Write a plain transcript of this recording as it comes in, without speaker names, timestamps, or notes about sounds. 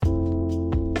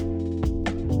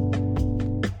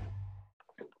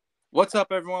What's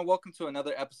up, everyone? Welcome to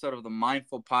another episode of the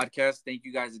Mindful Podcast. Thank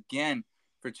you guys again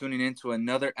for tuning in to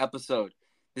another episode.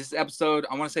 This is episode,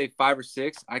 I want to say 5 or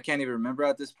 6. I can't even remember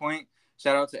at this point.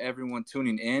 Shout out to everyone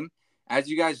tuning in. As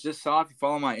you guys just saw, if you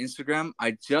follow my Instagram,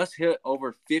 I just hit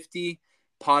over 50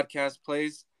 podcast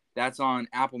plays. That's on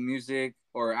Apple Music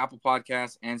or Apple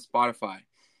Podcasts and Spotify.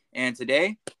 And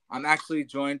today, I'm actually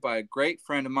joined by a great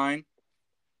friend of mine.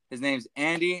 His name's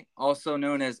Andy, also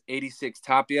known as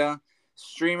 86tapia,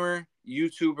 streamer,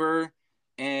 YouTuber,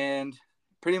 and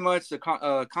pretty much a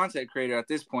content creator at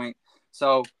this point.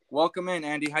 So welcome in,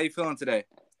 Andy. How you feeling today?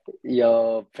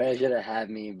 Yo, pleasure to have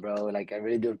me, bro. Like, I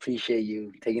really do appreciate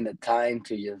you taking the time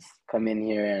to just come in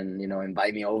here and,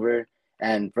 invite me over.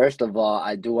 And first of all,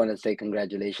 I do want to say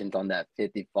congratulations on that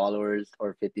 50 followers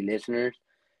or 50 listeners.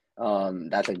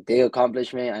 That's a big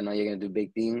accomplishment. I know you're gonna do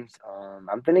big things.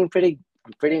 I'm feeling pretty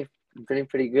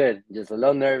good. Just a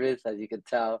little nervous, as you can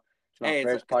tell. It's my Hey,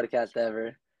 first podcast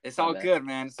ever. it's My all bad. good,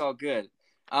 man. It's all good.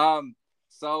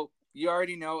 So you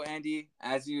already know, Andy.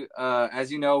 As you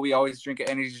know, we always drink an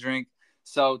energy drink.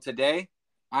 So today,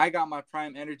 I got my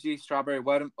Prime Energy strawberry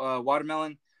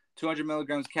watermelon, 200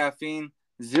 milligrams caffeine,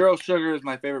 zero sugar is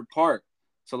my favorite part.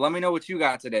 So let me know what you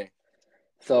got today.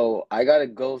 So I got a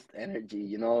Ghost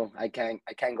Energy. I can't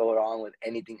go wrong with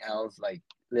anything else. Like,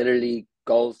 literally,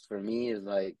 Ghost for me is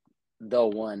like the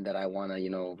one that I wanna,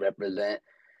 represent.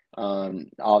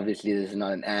 Obviously, this is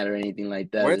not an ad or anything like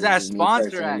that. Where's This is that just me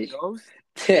sponsor at, personally. Ghost?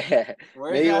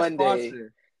 Where's Maybe that one day,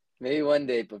 sponsor? maybe one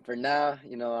day. But for now,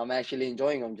 I'm actually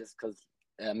enjoying them just because.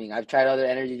 I mean, I've tried other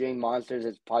energy drink monsters.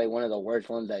 It's probably one of the worst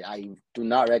ones that I do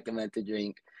not recommend to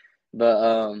drink.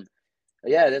 But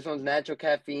yeah, this one's natural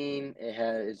caffeine.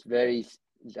 It's very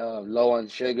low on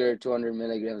sugar, 200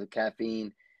 milligrams of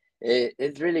caffeine.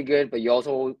 It's really good, but you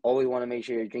also always want to make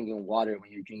sure you're drinking water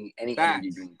when you're drinking any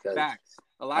energy Facts, drink because facts.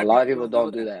 A lot a of lot of people people don't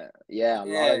know don't do that. that. Yeah, a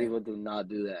lot of Yeah. people do not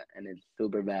do that, and it's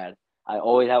super bad. I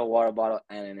always have a water bottle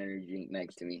and an energy drink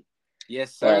next to me.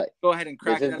 Yes, sir. Let's But go ahead and this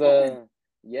crack is that open.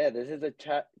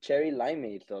 the cherry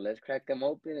limeade, so let's crack them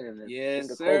open and let's Yes,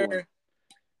 drink a cold one. sir.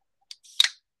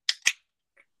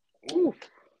 Ooh,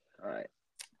 all right.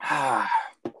 Ah,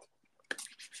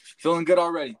 feeling good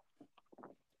already.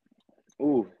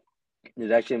 Ooh, this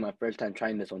is actually my first time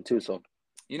trying this one too. So,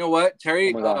 You know what, oh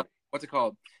Terry? my god. What's it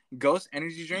called? Ghost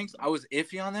energy drinks. I was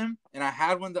iffy on them, and I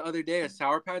had one the other day, a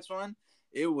Sour Patch one.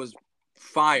 It was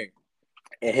fire,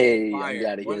 Hey, I'm fire.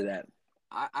 glad to What hear that.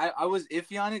 I was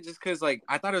iffy on it just because like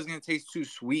I thought it was gonna taste too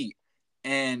sweet,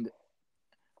 and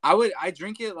I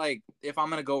drink it like if I'm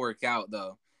gonna go work out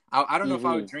though. I don't know if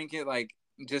I would Mm-hmm. drink it like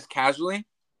just casually,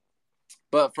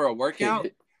 but for a workout,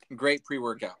 great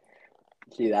pre-workout.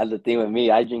 See, that's the thing with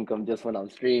me. I drink them just when I'm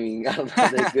streaming. I don't know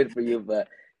if they're good for you, but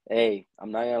hey,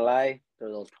 I'm not gonna lie. For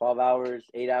those 12 hours,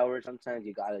 8 hours, sometimes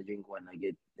you gotta drink one. Like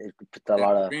it puts a That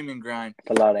lot of streaming grind.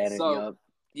 energy So up.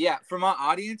 yeah, for my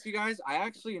audience, you guys, I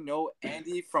actually know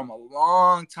Andy from a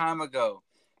long time ago.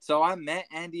 So I met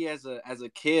Andy as a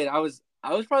kid. I was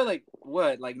probably like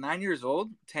what, like 9 years old,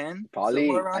 10, somewhere Probably,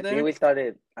 around I think there. we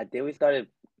started. I think we started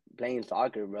playing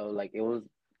soccer, bro. Like it was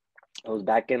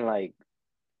back in like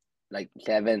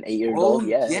 7, 8 years Oh old.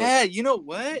 Yeah, yeah, you know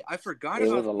what? I forgot it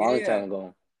about was a long yeah. time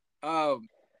ago.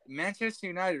 Manchester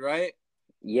United, right?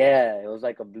 Yeah, it was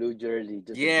like a blue jersey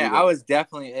just to Yeah, beat I them. was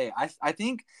definitely. I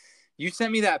think you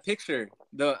sent me that picture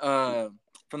from the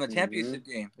Mm-hmm. championship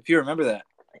game. If you remember that.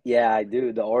 Yeah, I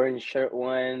do. The orange shirt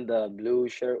one, the blue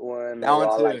shirt one. That We were one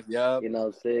all like, too.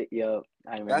 Yep. sick. Yup,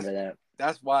 I That's remember that.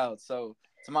 that's wild. So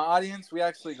to my audience, we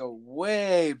actually go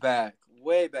way back,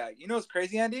 way back. You know what's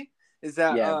crazy, Andy? Is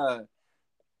that Yeah,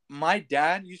 my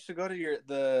dad used to go to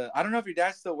the I don't know if your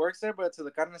dad still works there, but to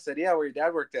the carniceria where your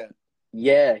dad worked at.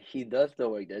 yeah, he does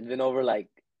still work there. It's been over like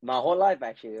my whole life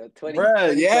actually, 20, Bruh,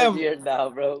 20 plus yeah, years now,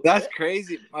 bro. that's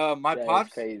crazy. My That is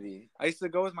pops, crazy. I used to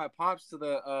go with my pops to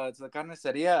the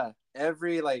carniceria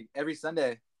every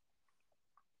Sunday.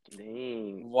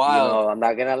 Dang. Wild. I'm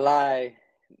not gonna lie.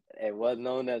 It was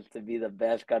known as to be the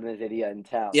best carniceria in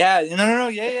town. Yeah, no,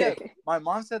 yeah, yeah. My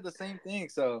mom said the same thing.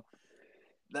 So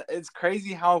it's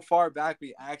crazy how far back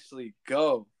we actually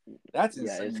go. That's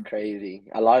Yeah, it's insane. crazy.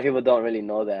 A lot of people don't really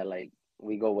know that. Like,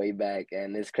 we go way back,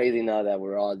 and it's crazy now that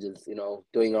we're all just,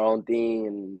 doing our own thing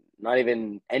and not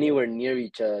even anywhere near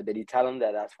each other. Did you tell them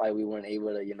that that's why we weren't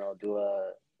able to, do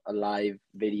a live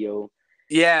video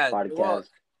Yeah, well, podcast?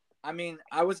 I mean,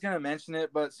 I was gonna mention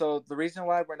it, but so the reason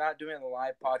why we're not doing a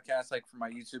live podcast like for my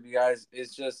YouTube, you guys,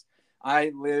 is just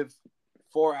I live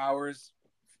 4 hours.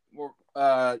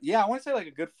 Yeah, I want to say like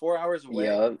a good 4 hours away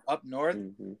Yup. up north.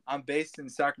 Hmm. I'm based in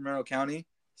Sacramento County,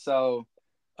 so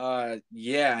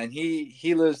yeah, and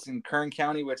he lives in Kern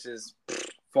County, which is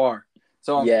far.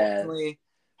 So Yeah. unfortunately,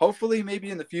 hopefully, maybe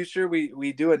in the future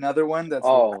we do another one that's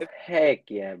Oh live. heck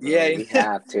yeah, bro. Yeah, We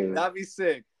have to. that'd be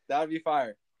sick. That'd be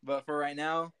fire. But for right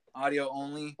now, audio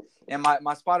only. And my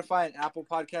Spotify and Apple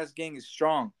Podcast gang is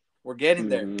strong. We're getting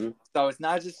there. Mm-hmm. So it's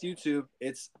not just YouTube.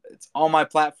 It's all my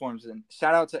platforms. And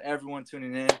shout out to everyone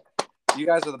tuning in. You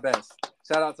guys are the best.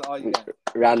 Shout out to all you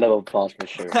Round of applause for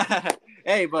sure. guys.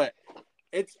 Hey, but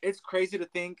it's crazy to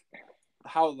think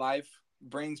how life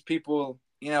brings people,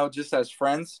 just as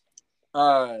friends.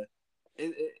 Uh,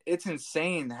 it's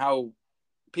insane how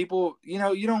people, you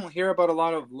don't hear about a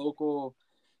lot of local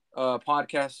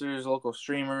podcasters, local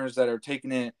streamers that are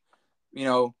taking it, you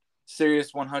know,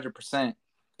 serious 100%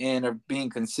 and are being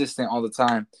consistent all the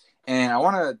time. And I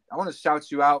want to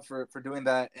shout you out for doing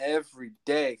that every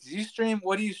day. Cause you stream.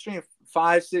 What do you stream?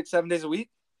 5, 6, 7 days a week?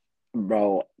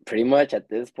 Bro, pretty much at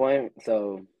this point,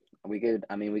 so we could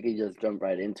just jump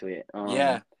right into it.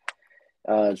 Yeah,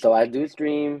 So I do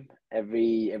stream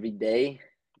every day.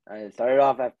 I started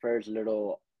off at first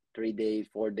little 3 days,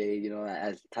 4 days.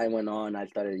 As time went on, I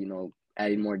started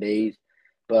adding more days.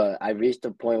 But I reached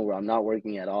a point where I'm not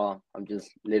working at all. I'm just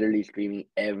literally streaming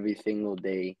every single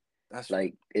day. that's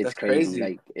Like it's that's crazy. crazy.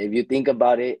 Like if you think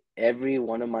about it, every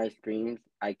one of my streams,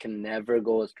 I can never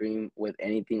go a stream with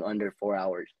anything under 4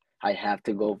 hours. I have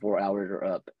to go 4 hours or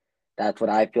up. That's what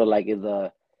I feel like is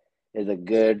a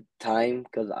good time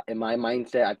because in my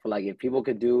mindset, I feel like if people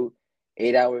could do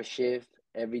 8 hour shifts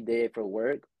every day for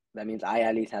work, that means I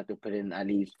at least have to put in at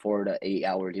least 4 to 8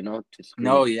 hours, to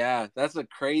No, stream. yeah, that's a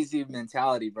crazy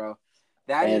mentality, bro.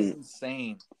 That is And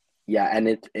insane. yeah, and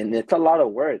it's a lot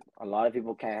of work. A lot of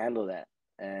people can't handle that,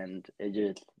 and it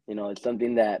just it's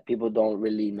something that people don't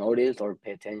really notice or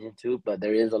pay attention to. But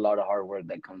there is a lot of hard work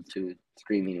that comes to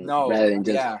streaming No, rather than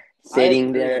just yeah, I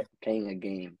sitting there agree, playing a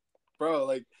game. bro.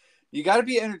 Like, you got to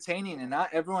be entertaining, and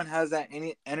not everyone has that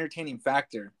any entertaining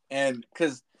factor. And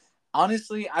because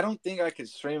honestly, I don't think I could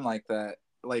stream like that,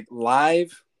 like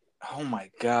live. Oh my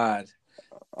god,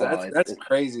 Oh, that's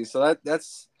crazy. So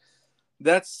that's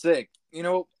sick.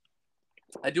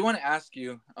 I do want to ask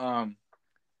you,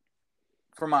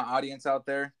 for my audience out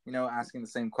there, asking the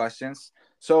same questions.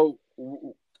 So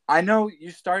I know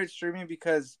you started streaming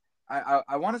because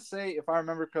I want to say, if I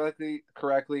remember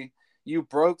correctly, you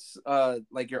broke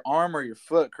like your arm or your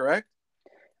foot, correct?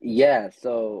 yeah.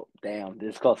 So damn,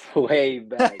 this goes way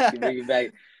back.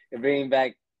 You're bringing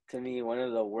back to me one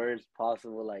of the worst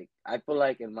possible. Like I feel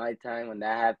like in my time when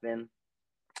that happened.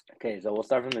 Okay, so we'll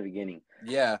start from the beginning.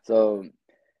 Yeah. So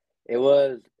it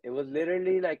was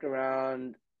literally like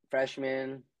around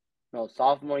freshman, no,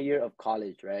 sophomore year of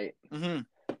college, right? Hmm.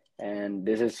 And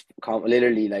this is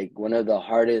literally like one of the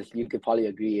hardest. You could probably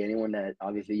agree. Anyone that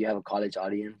obviously you have a college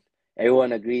audience,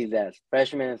 everyone agrees that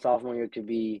freshman and sophomore year could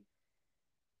be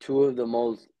two of the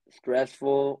most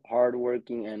stressful,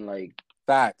 hardworking, and like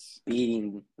Facts.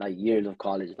 beating like years of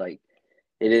college. Like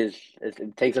it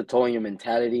takes a toll on your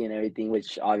mentality and everything.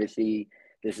 Which obviously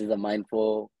this is a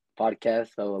mindful podcast,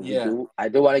 so Yeah. I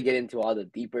do want to get into all the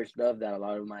deeper stuff that a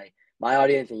lot of my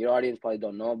audience and your audience probably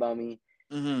don't know about me.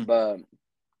 Hmm. But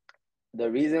the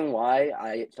reason why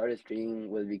I started streaming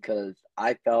was because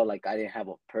I felt like I didn't have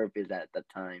a purpose at the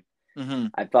time. Hmm.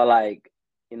 I felt like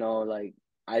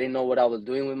I didn't know what I was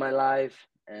doing with my life.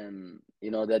 And,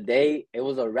 the day, it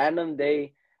was a random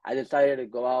day. I decided to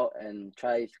go out and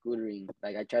try scootering.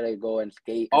 Like, I tried to go and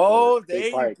skate at the Oh, skate there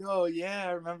you park. go. Yeah,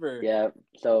 I remember. Yeah.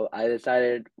 So I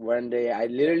decided one day, I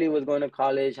literally was going to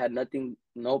college, had nothing,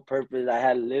 no purpose. I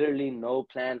had literally no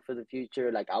plan for the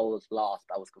future. Like, I was lost.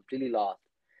 I was completely lost.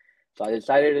 So I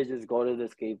decided to just go to the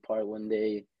skate park one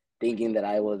day, thinking that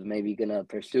I was maybe gonna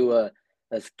pursue a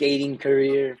skating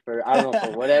career for I don't know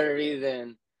for whatever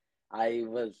reason. I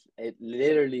was it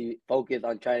literally focused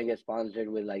on trying to get sponsored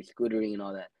with like scootering and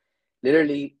all that.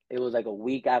 Literally, it was like a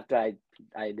week after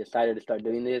I decided to start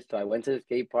doing this. So I went to the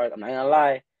skate park. I'm not gonna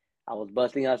lie, I was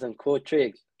busting out some cool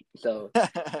tricks. So,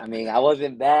 I mean, I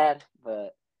wasn't bad,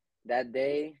 but that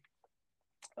day,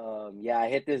 yeah, I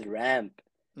hit this ramp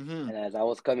Hmm. and as I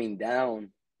was coming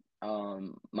down,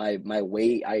 my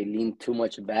weight I leaned too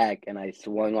much back and I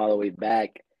swung all the way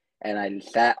back and I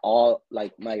sat all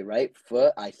like my right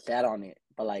foot I sat on it,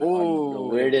 but like on the Oh,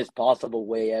 weirdest possible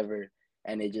way ever,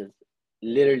 and it just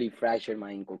literally fractured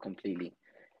my ankle completely.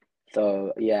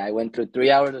 So yeah, I went through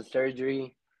 3 hours of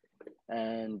surgery,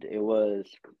 and it was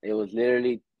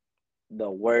literally the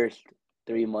worst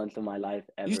 3 months of my life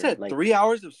you ever. said Like, 3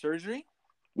 hours of surgery?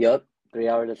 yep, 3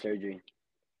 hours of surgery.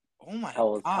 Oh my I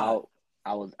was god. out.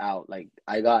 I was out. Like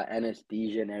I got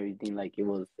anesthesia and everything. Like it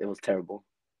was terrible.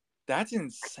 That's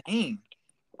insane.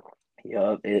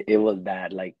 Yeah, it was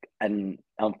bad. Like, and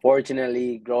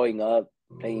unfortunately, growing up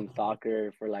playing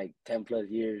soccer for like 10 plus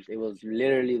years, it was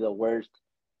literally the worst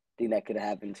thing that could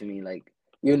happen to me. Like,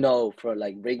 for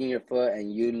like breaking your foot,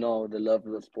 and the love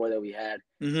of the sport that we had,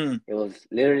 Mm-hmm. it was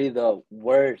literally the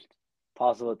worst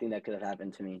possible thing that could have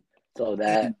happened to me. So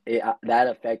that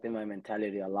affected my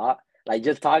mentality a lot. Like,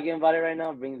 just talking about it right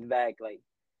now brings back like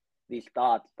these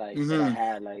thoughts like that I Mm-hmm.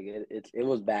 had. Like, it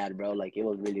was bad, bro. Like, it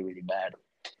was really really bad,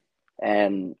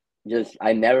 and just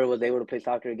I never was able to play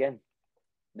soccer again.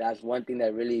 That's one thing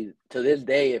that really, to this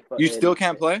day, You still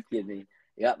can't play? excuse me.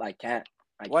 Yep, I can't.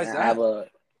 I Why is can't. I have that? a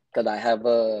because I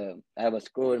have a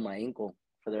screw in my ankle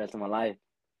for the rest of my life.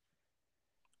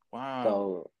 Wow.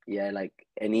 So yeah, like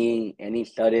any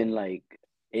sudden like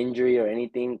injury or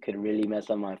anything could really mess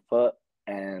up my foot,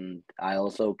 and I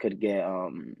also could get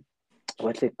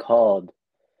what's it called?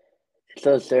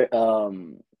 So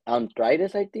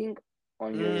arthritis, I think,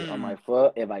 on my Mm.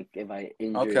 foot if I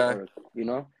injure it, Okay. or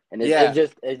and it's Yeah. it's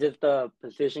just it's just a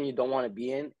position you don't want to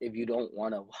be in if you don't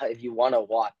want to if you want to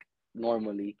walk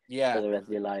normally for Yeah. the rest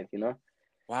of your life.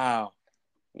 Wow.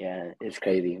 Yeah, it's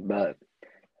crazy, but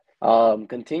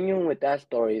continuing with that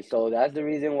story, so that's the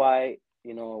reason why,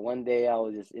 one day I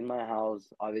was just in my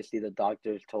house. Obviously, the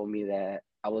doctors told me that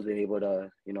I wasn't able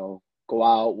to, go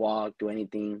out, walk, do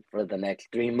anything for the next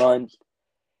 3 months.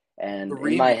 And in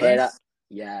Three my head, months?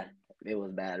 yeah, it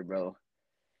was bad, bro.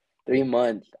 3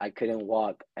 months I couldn't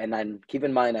walk, and I keep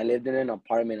in mind I lived in an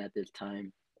apartment at this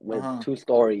time with Uh-huh. 2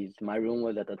 stories. My room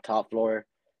was at the top floor,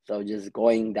 so just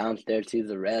going downstairs to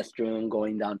the restroom,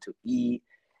 going down to eat,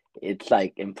 it's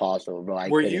like impossible, bro. I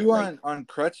Were couldn't you like on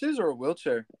crutches or a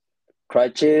wheelchair?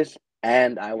 crutches,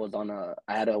 and I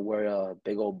had to wear a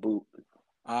big old boot. Like,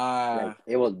 Ah.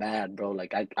 it was bad, bro.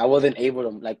 Like, I wasn't able to,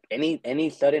 like, any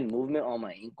sudden movement on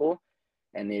my ankle,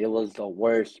 and it was the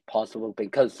worst possible,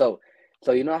 because so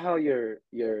you know how your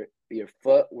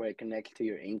foot, where it connects to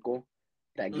your ankle,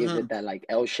 that gives Mm-hmm. it that like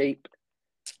L shape.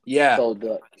 Yeah.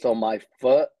 So my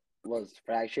foot was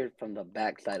fractured from the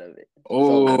backside of it. So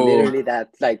Oh. literally,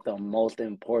 that's like the most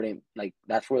important. Like,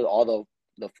 that's where all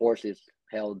the force is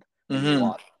held when you Mm-hmm.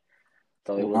 walk.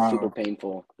 So it was super Wow.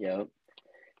 painful. Yeah,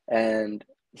 and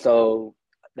so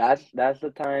that's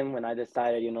the time when I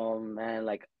decided, man,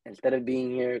 like, instead of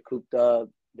being here cooped up,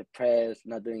 depressed,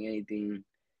 not doing anything,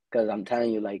 because I'm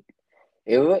telling you, like,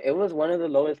 it was one of the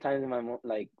lowest times in my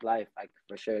like life. I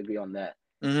for sure agree on that.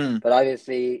 Mm-hmm. But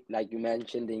obviously, like you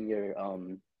mentioned in your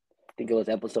I think it was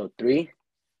episode 3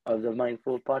 of the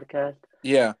Mindful podcast.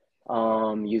 Yeah.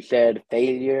 You said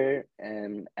failure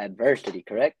and adversity,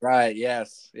 correct? Right.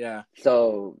 Yes. Yeah.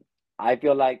 So I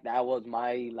feel like that was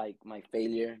my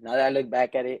failure. Now that I look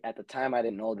back at it, at the time I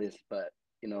didn't know this, but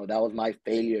that was my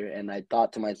failure, and I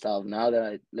thought to myself, now that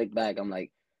I look back, I'm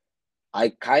like, I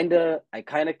kinda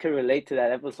could relate to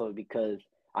that episode, because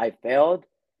I failed,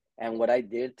 and what I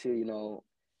did to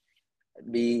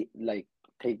be like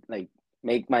take like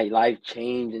make my life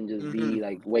change and just Mm-hmm. be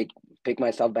like wake pick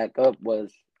myself back up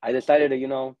was, I decided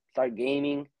to start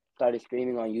gaming, started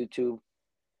streaming on YouTube.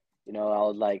 I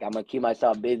was like, I'm gonna keep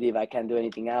myself busy. If I can't do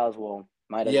anything else, well,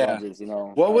 might as well Yeah. just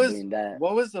What start was doing that.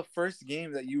 what was the first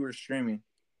game that you were streaming?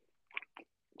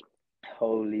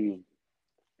 Holy.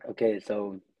 Okay,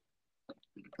 so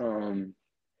um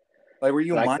Like, were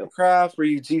you like Minecraft? Were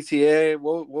you GTA?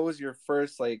 What was your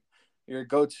first, like, your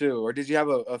go to, or did you have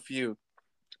a few?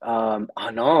 oh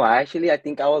no, I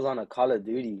think I was on a Call of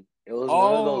Duty. It was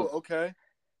one of Oh, those. okay.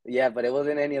 Yeah, but it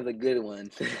wasn't any of the good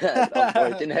ones.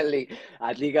 Unfortunately,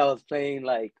 I think I was playing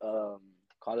like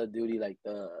Call of Duty, like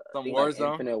I Some think like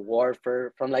Warzone. Infinite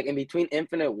Warfare, from like in between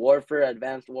Infinite Warfare,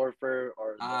 Advanced Warfare,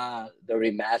 or Ah. the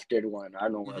remastered one. I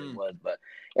don't know what it Mm-hmm. was, but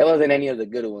it wasn't any of the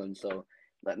good ones. So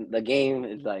the game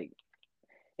is like,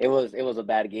 it was a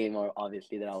bad game, or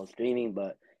obviously, that I was streaming,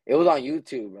 but it was on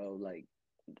YouTube, bro. Like,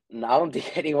 I don't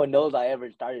think anyone knows I ever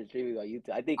started streaming on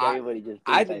YouTube. I think I everybody just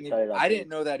I thinks I didn't even, started on I Twitch. didn't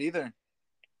know that either.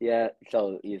 Yeah,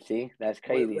 so you see, that's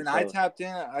crazy. When I So tapped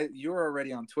in, you were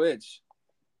already on Twitch.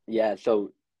 yeah,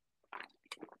 so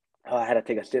I had to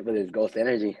take a sip of this Ghost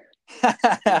Energy.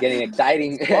 It's getting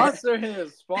exciting. Sponsor him.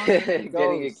 Sponsor the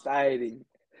Getting ghost. exciting.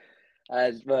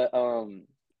 But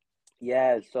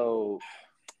yeah, so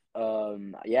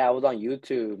yeah, I was on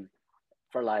YouTube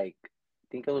for like, I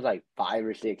think it was like 5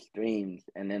 or 6 streams,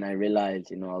 and then I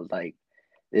realized, I was like,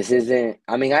 this isn't.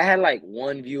 I mean, I had like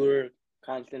one viewer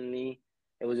constantly.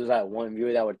 It was just like one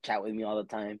viewer that would chat with me all the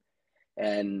time,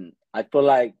 and I feel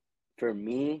like, for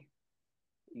me,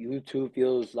 YouTube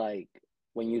feels like,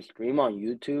 when you stream on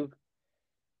YouTube,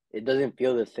 it doesn't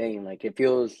feel the same. Like, it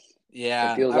feels It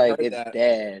Yeah, feels I've like heard it's that.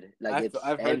 dead, like I've it's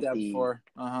I've heard that empty. before.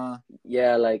 Uh-huh.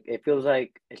 Yeah, like it feels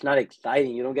like it's not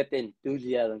exciting. You don't get the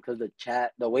enthusiasm because the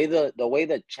chat, the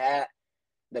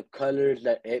colors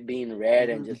that it being red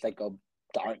and Hmm. just like a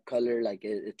dark color, like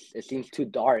it seems too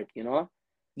dark. It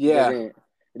Yeah. doesn't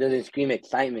it doesn't scream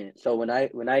excitement. So when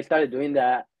I started doing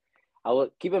that, I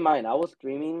was keep in mind I was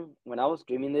streaming when I was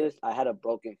streaming this. I had a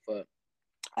broken foot.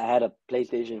 I had a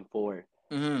PlayStation 4.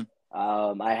 Hmm.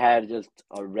 I had just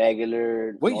a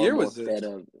regular What year normal was set this?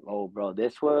 of. Oh, bro,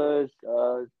 this was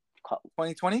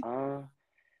 2020? uh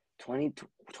 20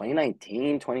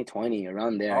 2019, 2020,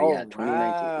 around there. Oh Yeah,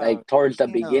 2019. wow. Like towards the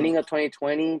Damn. beginning of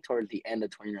 2020, towards the end of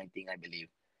 2019, I believe.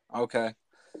 Okay.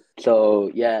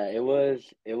 So yeah, it was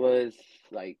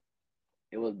like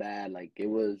it was bad. Like I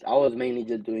was mainly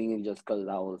just doing it just because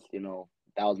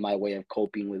that was my way of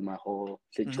coping with my whole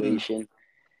Hmm. situation.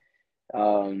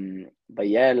 But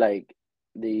yeah, like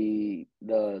the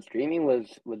streaming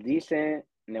was decent,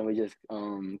 and then we just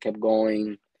kept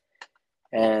going.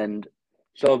 And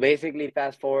so basically,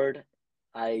 fast forward,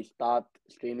 I stopped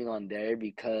streaming on there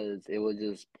because it was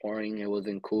just boring. It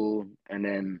wasn't cool. And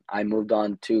then I moved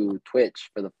on to Twitch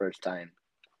for the first time,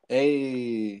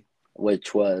 Hey.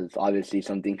 which was obviously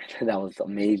something that was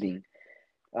amazing.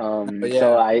 But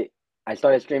So yeah. I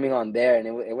started streaming on there, and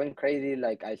it went crazy.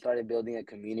 Like I started building a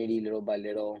community little by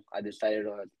little. I decided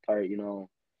to start,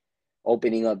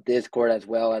 opening up Discord as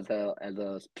well as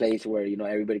a place where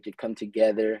everybody could come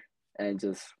together and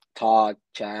just talk,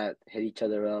 chat, hit each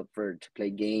other up for to play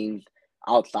games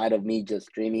outside of me just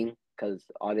streaming. Because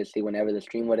obviously, whenever the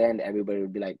stream would end, everybody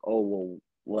would be like, "Oh,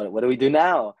 well, what do we do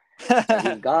now? Like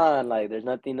he's gone. Like there's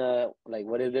nothing like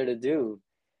what is there to do?"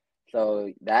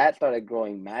 So that started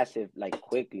growing massive, like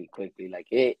quickly. Like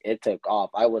it took off.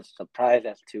 I was surprised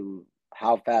as to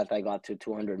how fast I got to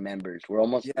 200 members. We're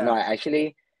almost no, Yeah.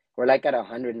 actually, we're like at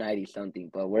 190 something,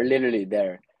 but we're literally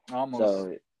there. Almost.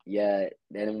 So yeah,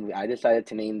 then I decided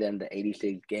to name them the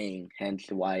 86 Gang. Hence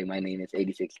why my name is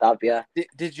 86tapia.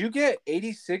 Did you get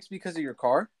 86 because of your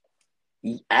car?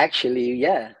 Actually,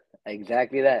 yeah,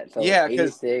 exactly that. So Yeah,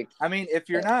 because 86. I mean, if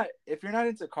you're Uh, not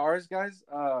into cars, guys,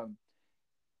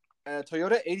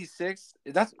 Toyota 86.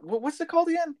 That's what's it called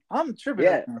again? I'm tripping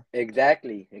right yeah, now.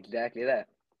 exactly that.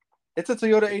 It's a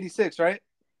Toyota 86, right?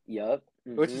 Yup.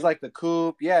 Which is Mm-hmm. like the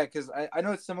coupe. Yeah, because I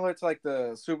know it's similar to like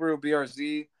the Subaru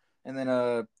BRZ and then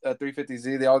a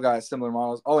 350Z. They all got similar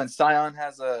models. Oh, and Scion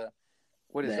has a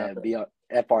what is that? The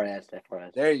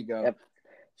FRS. There you go. Yep.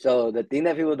 So the thing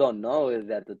that people don't know is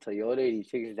that the Toyota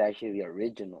 86 is actually the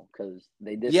original because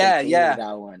they Yeah, discontinued yeah.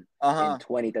 that one Uh in huh.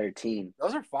 2013.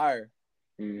 Those are fire.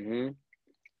 hmm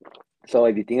So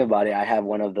if you think about it, I have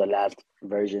one of the last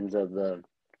versions of the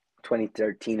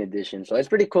 2013 edition. So it's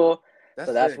pretty cool. So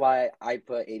That's that's sick. why I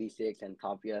put 86 and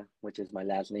Tapia, which is my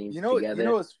last name,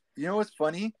 together. You know what's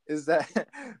funny is that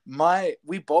my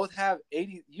we both have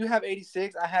 80. You have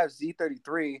 86. I have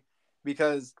Z33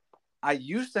 because I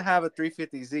used to have a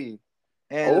 350Z,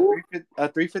 and Oh, a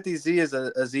 350Z is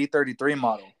a Z33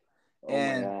 model, oh my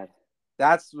and God.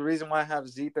 that's the reason why I have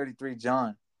Z33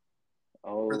 John.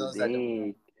 For Oh, those that don't know,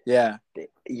 dang. yeah,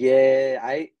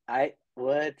 Yeah,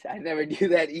 what? I never knew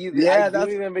that either. I yeah, do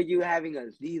that's remember you having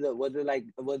a Z though. Was it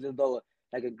though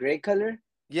like a gray color?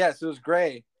 yes, it was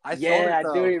gray. I sold Yeah, it I do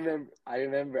though, remember. I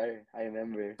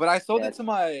remember. but I sold it Yes. to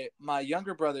my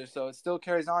younger brother, so it still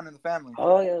carries on in the family.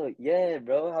 Oh yeah,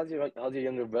 bro. How's your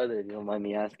younger brother? If you don't mind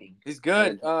me asking. He's I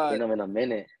good. haven't seen him in a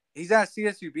minute. He's at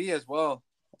CSUB as well,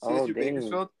 Oh CSU dang.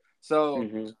 Bakersfield. So,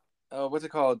 Mm-hmm. what's it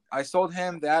called? I sold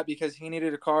him that because he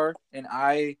needed a car, and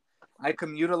I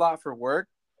commute a lot for work.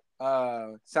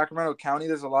 Sacramento County,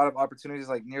 there's a lot of opportunities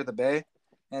like near the bay,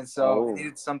 and so I Oh.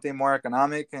 needed something more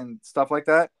economic and stuff like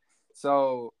that.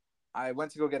 So I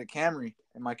went to go get a Camry,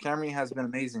 and my Camry has been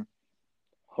amazing.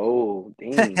 Oh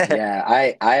dang. Yeah.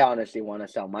 I honestly want to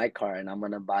sell my car and I'm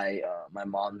gonna buy my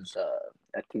mom's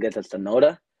I think it's a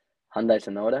Sonata. Hyundai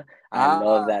Sonata. I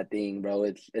love Ah, that thing, bro.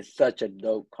 It's such a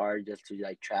dope car just to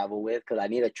like travel with because I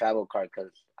need a travel car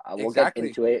because we'll get exactly.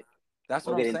 into it. That's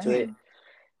what We'll I'm get into it. saying.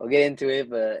 We'll get into it,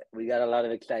 but we got a lot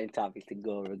of exciting topics to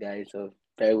go over, guys. So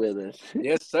bear with us.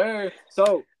 Yes, sir.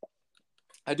 So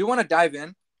I do want to dive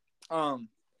in. Um,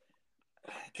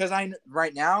 because I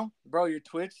right now, bro, your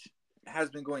Twitch has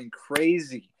been going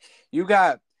crazy. You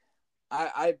got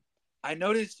I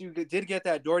noticed you did get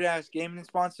that DoorDash gaming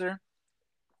sponsor,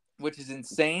 which is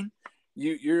insane.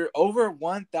 You're over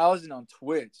 1,000 on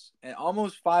Twitch and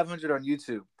almost 500 on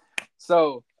YouTube.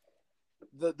 So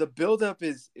the buildup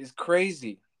is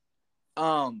crazy.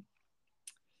 Um,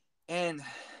 and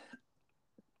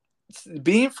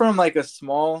being from like a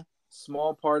small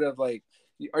part of like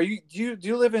Do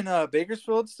you live in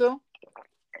Bakersfield still?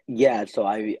 Yeah, so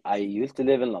I used to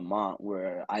live in Lamont,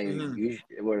 where I Hmm.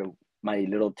 usually where my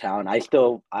little town. I'm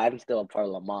still a part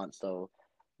of Lamont, so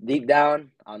deep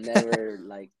down, I'll never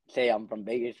like say I'm from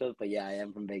Bakersfield, but yeah, I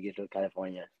am from Bakersfield,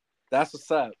 California. That's what's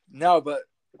up. No, but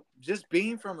just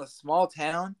being from a small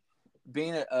town,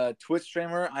 being a Twitch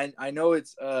streamer, I know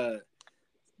it's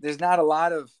there's not a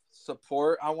lot of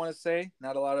support. I want to say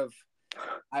not a lot of.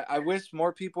 I wish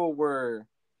more people were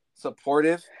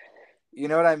supportive. You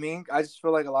know what I mean? I just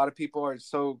feel like a lot of people are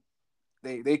so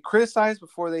they criticize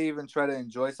before they even try to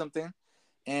enjoy something.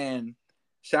 And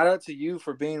shout out to you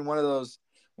for being one of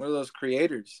those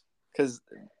creators. Because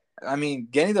I mean,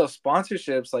 getting those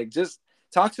sponsorships, like, just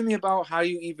talk to me about how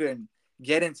you even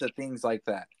get into things like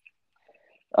that.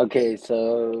 Okay,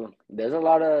 so there's a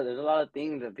lot of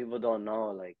things that people don't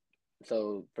know. Like,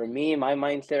 so for me, my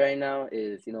mindset right now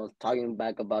is, talking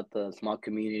back about the small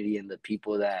community and the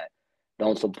people that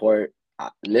don't support.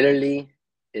 Literally,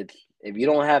 it's if you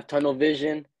don't have tunnel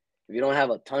vision, if you don't have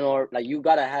a tunnel, like you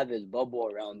gotta have this bubble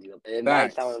around you. It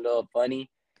might sound a Facts. little funny,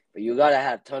 but you gotta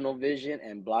have tunnel vision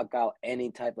and block out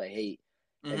any type of hate.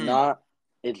 If Mm-hmm. not,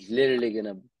 it's literally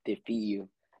gonna defeat you.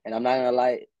 And I'm not gonna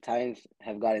lie, times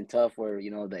have gotten tough where,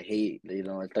 the hate, it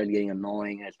started getting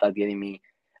annoying. It started getting me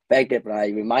affected. But I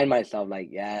remind myself, like,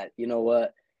 yeah, you know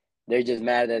what? They're just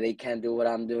mad that they can't do what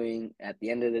I'm doing. At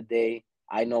the end of the day,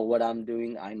 I know what I'm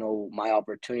doing. I know my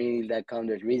opportunities that come.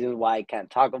 There's reasons why I can't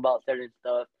talk about certain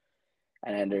stuff.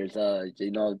 And then there's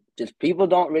just people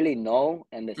don't really know.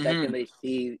 And the second Mm-hmm. they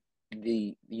see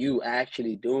you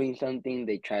actually doing something,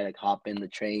 they try to hop in the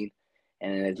train,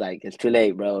 and then it's like it's too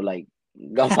late, bro. Like,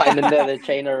 go find another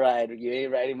train to ride. You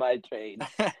ain't riding my train.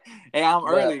 Hey, I'm But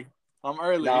early. I'm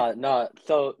early. no, no.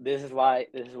 So this is why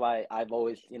I've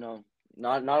always,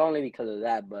 not only because of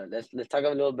that, but let's talk a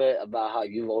little bit about how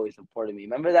you've always supported me.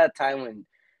 Remember that time when,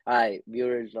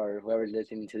 viewers or whoever's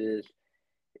listening to this,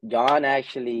 John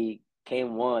actually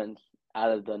came once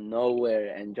out of the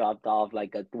nowhere and dropped off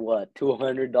like a what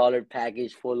 $200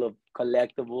 package full of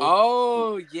collectibles.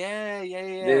 Oh yeah, yeah,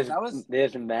 yeah. This That was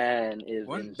this man is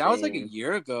when that was like a insane.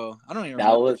 year ago. I don't even That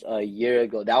remember. was a year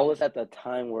ago. That was at the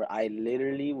time where I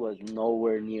literally was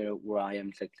nowhere near where I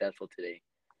am successful today.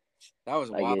 That was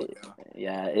a Like while it, ago.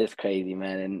 yeah, it's crazy,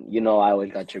 man. And I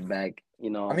always got your back.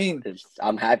 I mean,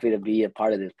 I'm happy to be a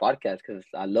part of this podcast because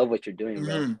I love what you're doing,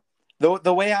 bro. mhm.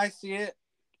 The way I see it,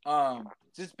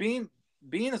 just being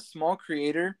a small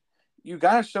creator, you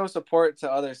gotta show support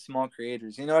to other small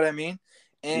creators. You know what I mean?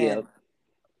 Yep. And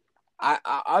I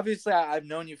obviously I've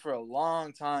known you for a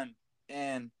long time,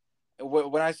 and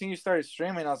when I seen you started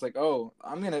streaming, I was like, oh,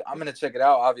 I'm gonna check it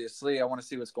out. Obviously, I want to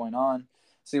see what's going on,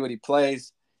 see what he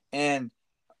plays, and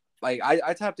like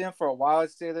I tapped in for a while. I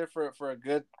stayed there for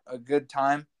a good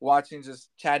time watching, just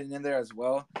chatting in there as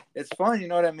well. It's fun, you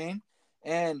know what I mean?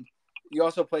 And you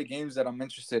also play games that I'm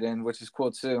interested in, which is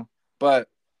cool too. But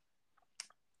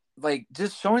like,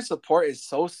 just showing support is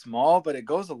so small, but it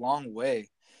goes a long way.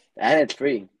 And And it's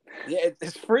free. yeah,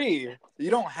 it's free. You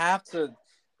don't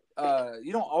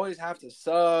always have to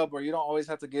sub, or you don't always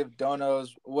have to give donos,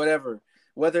 whatever.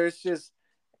 Whether it's just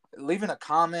leaving a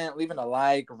comment, leaving a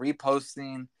like,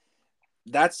 reposting,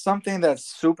 that's something that's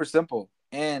super simple,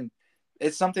 and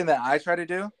it's something that I try to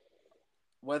do.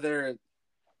 Whether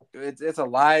it's a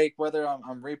like, whether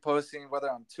I'm reposting, whether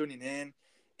I'm tuning in,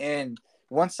 and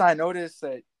once I noticed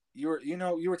that you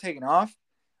were taking off,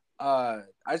 I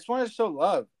just wanted to show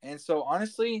love. And so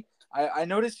honestly, I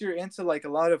noticed you're into like a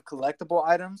lot of collectible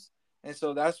items, and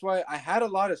so that's why I had a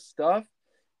lot of stuff,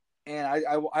 and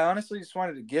I honestly just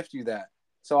wanted to gift you that.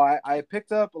 So I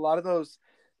picked up a lot of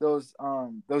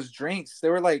those drinks. They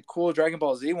were like cool Dragon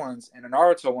Ball Z ones and a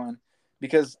Naruto one,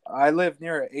 because I live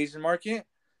near an Asian market,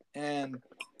 and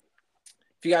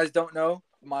if you guys don't know,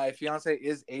 my fiance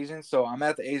is Asian, so I'm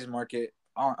at the Asian market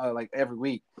on like every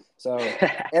week. So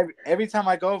every time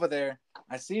I go over there,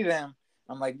 I see them.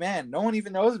 I'm like, man, no one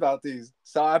even knows about these.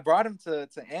 So I brought them to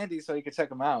Andy so he could check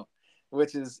them out,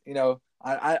 which is,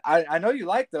 I know you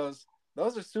like those.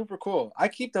 Those are super cool. I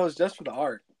keep those just for the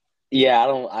art. Yeah,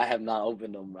 I have not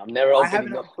opened them. I'm never I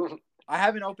opening haven't them. I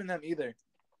haven't opened them either. I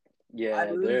Yeah,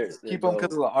 literally they're just they're keep them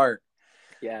because dope. of the art.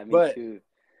 Yeah, me But too.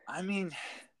 I mean,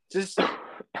 just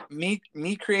me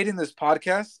creating this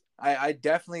podcast, I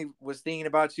definitely was thinking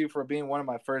about you for being one of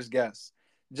my first guests,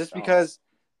 just Oh, because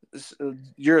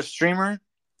you're a streamer,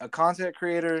 a content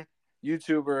creator,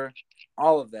 YouTuber,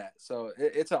 all of that. So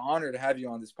it's an honor to have you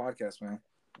on this podcast, man.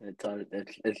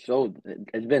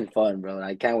 it's been fun, bro.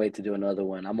 I can't wait to do another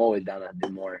one. I'm always down to do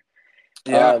more.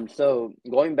 Yeah. So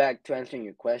going back to answering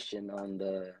your question on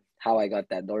the how I got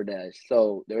that DoorDash.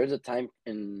 So there was a time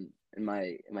in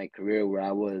my career where I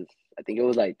think it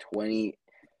was like 20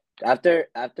 after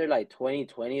like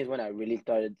 2020 is when I really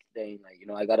started saying like,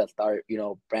 I gotta start,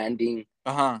 branding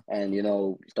Uh-huh. and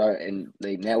start and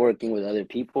like networking with other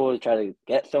people to try to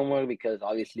get somewhere, because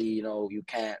obviously you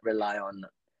can't rely on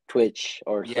Twitch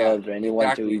or Yeah, subs or anyone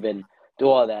to exactly. even do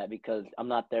all that, because I'm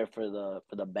not there for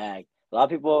the bag. A lot of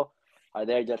people are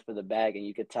there just for the bag, and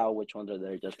you could tell which ones are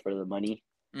there just for the money.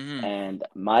 Mm-hmm. And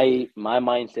my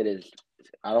mindset is,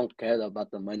 I don't care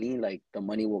about the money. Like, the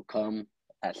money will come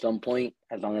at some point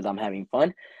as long as I'm having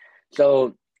fun.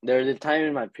 So there's a time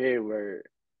in my period where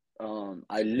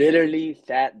I literally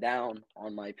sat down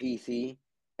on my PC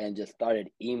and just started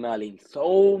emailing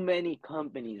so many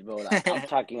companies, bro. Like, I'm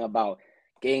talking about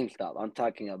GameStop, I'm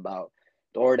talking about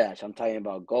DoorDash, I'm talking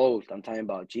about Ghost, I'm talking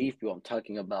about G Fuel, I'm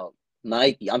talking about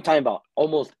Nike, I'm talking about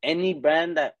almost any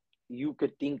brand that you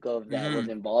could think of that was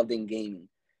Mm-hmm. involved in gaming.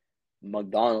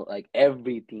 McDonald's, like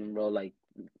everything, bro. Like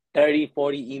 30,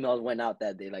 40 emails went out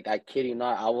that day. Like, I kid you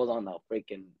not, I was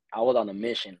on a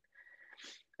mission.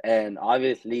 And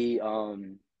obviously,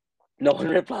 no one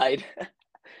replied.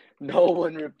 No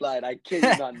one replied. I kid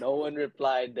you not, no one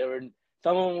replied.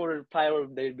 Someone would reply, or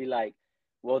they'd be like,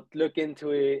 "We'll look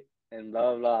into it," and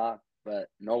blah blah. But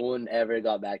no one ever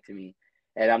got back to me.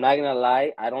 And I'm not gonna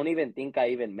lie, I don't even think I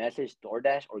even messaged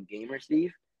DoorDash or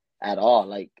GamerSteve at all.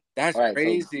 Like, That's all right, so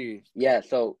crazy. yeah,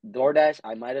 so DoorDash,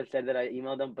 I might have said that I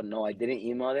emailed them, but no, I didn't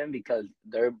email them because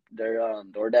their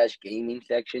DoorDash gaming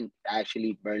section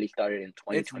actually barely started in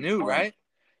It's new, 2021. right?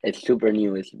 It's super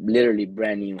new. It's literally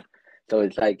brand new. So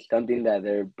it's like something that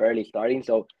they're barely starting.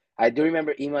 So I do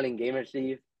remember emailing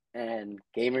GamerSteve, and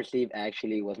GamerSteve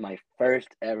actually was my first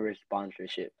ever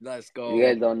sponsorship. Let's If you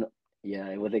guys go. don't, yeah,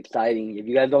 it was exciting. If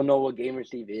you guys don't know what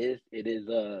GamerSteve is, there's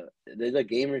a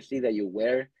GamerSteve that you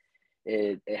wear.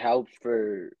 It helps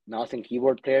for mouse and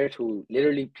keyboard players who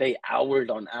literally play hours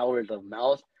on hours of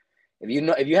mouse. If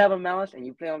you have a mouse and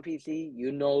you play on PC,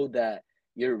 you know that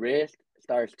your wrist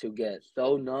starts to get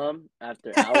so numb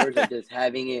after hours of just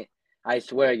having it. I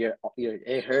swear,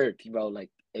 it hurts, bro.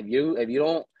 Like, if you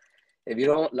don't,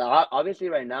 like, obviously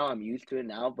right now I'm used to it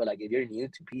now, but like, if you're new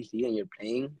to PC and you're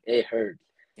playing, it hurts.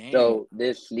 Dang. So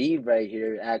this sleeve right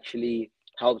here actually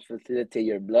helps facilitate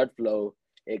your blood flow.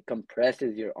 It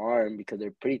compresses your arm because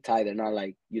they're pretty tight. They're not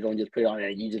like, you don't just put it on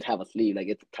and you just have a sleeve. Like,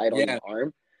 it's tight on your Yeah.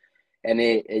 arm, and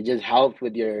it just helps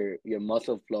with your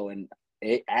muscle flow, and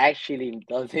it actually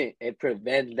doesn't it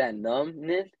prevents that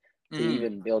numbness to Mm-hmm.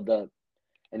 even build up,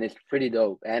 and it's pretty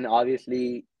dope. And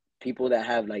obviously, people that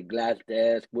have like glass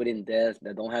desks, wooden desks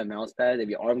that don't have mouse pads, if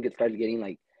your arm starts getting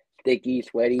like sticky,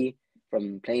 sweaty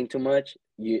from playing too much,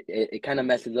 it kind of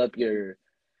messes up your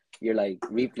like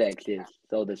reflexes.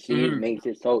 So the sleeve Mm-hmm. makes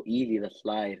it so easy to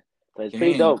slide. So it's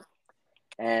pretty Dang. dope.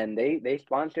 And they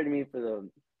sponsored me for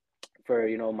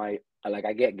my, like,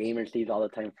 I get gamer seats all the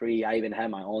time free. I even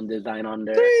had my own design on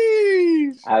there.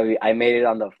 Sheesh. I made it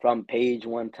on the front page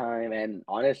one time, and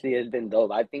honestly, it's been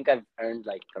dope. I think I've earned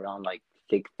like around like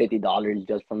 $50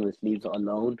 just from the sleeves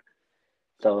alone.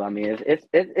 So I mean,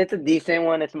 it's a decent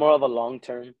one. It's more of a long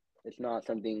term. It's not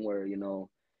something where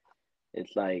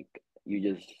it's like you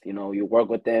just you work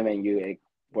with them and it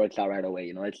works out right away.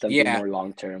 It's something Yeah. more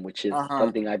long term, which is Uh-huh.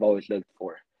 something I've always looked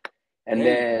for. And There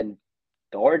you go. then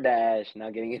DoorDash, now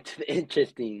getting into the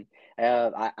interesting.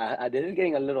 This is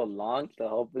getting a little long, so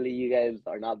hopefully you guys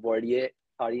are not bored yet,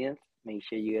 audience. Make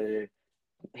sure you guys are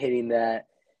hitting that.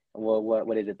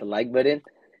 What is it? The like button.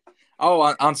 Oh,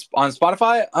 on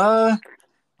Spotify?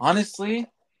 Honestly,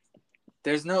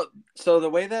 there's no, so the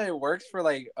way that it works for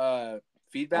like I've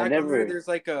feedback on there, never. there's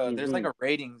like Mm-hmm. a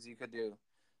ratings you could do.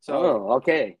 So Oh,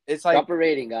 okay. it's like Drop a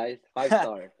rating, guys. 5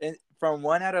 star. from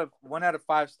 1 out of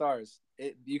 5 stars.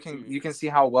 You can Mm. you can see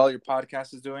how well your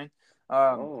podcast is doing.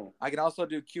 Oh, I can also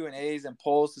do Q&As and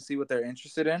polls to see what they're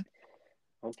interested in.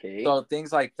 okay. So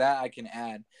things like that I can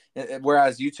add.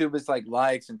 Whereas YouTube is like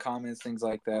likes and comments, things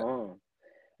like that. Oh.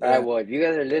 All right. Yeah. Well, if you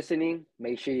guys are listening,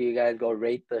 make sure you guys go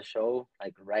rate the show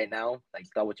like right now. Like,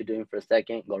 stop what you're doing for a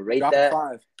second. Go rate Drop a that.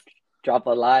 5. Drop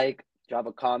a like, drop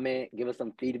a comment, give us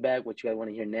some feedback, what you guys want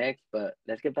to hear next. But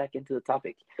let's get back into the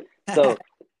topic. So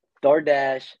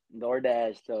DoorDash,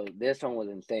 DoorDash. So this one was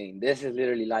insane. This is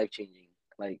literally life changing.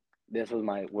 Like, this was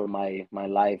where my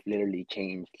life literally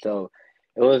changed. So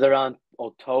it was around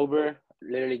October,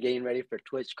 literally getting ready for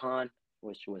TwitchCon,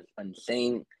 which was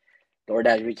insane.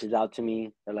 DoorDash reaches out to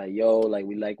me. They're like, "Yo, like,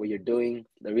 we like what you're doing."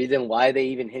 The reason why they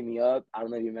even hit me up, I don't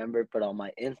know if you remember, but on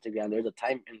my Instagram, there's a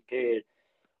time and period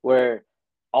where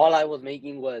all I was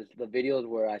making was the videos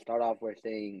where I start off with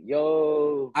saying,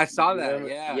 "Yo," I saw you that. remember?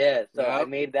 Yeah. Yeah. So I Yep.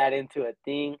 made that into a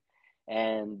thing,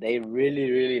 and they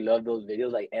really, really love those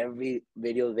videos. Like every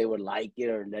video they would like it,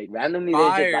 or like randomly they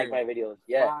just like Fire. my videos.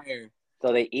 Yeah. Fire.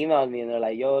 So they emailed me and they're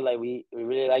like, "Yo, like we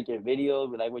really like your videos.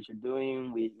 We like what you're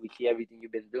doing. We see everything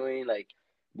you've been doing. Like,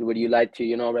 would you like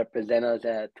to, represent us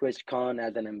at TwitchCon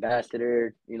as an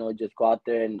ambassador? Just go out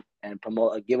there and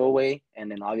promote a giveaway.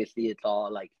 And then obviously it's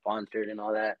all like sponsored and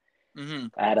all that. Mm-hmm.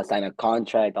 I had to sign a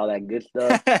contract, all that good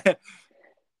stuff.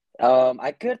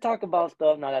 I could talk about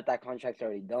stuff now that that contract's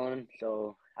already done.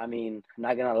 So, I mean, I'm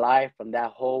not gonna lie, from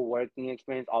that whole working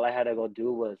experience, all I had to go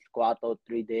do was go out those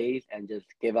 3 days and just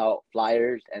give out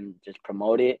flyers and just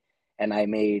promote it. And I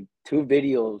made 2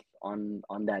 videos on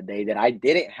that day that I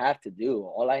didn't have to do.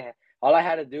 All I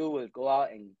had to do was go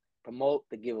out and promote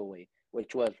the giveaway,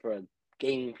 which was for a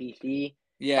gaming PC,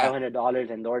 Yeah. $500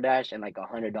 in DoorDash, and like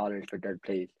 $100 for third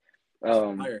place. That's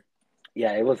Um, fire.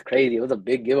 yeah, it was crazy. It was a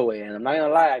big giveaway, and I'm not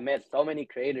gonna lie, I met so many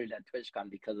creators at TwitchCon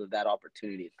because of that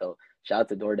opportunity. So shout out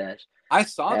to DoorDash. I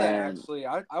saw that And actually.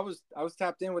 I was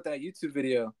tapped in with that YouTube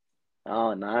video.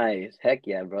 oh, nice, heck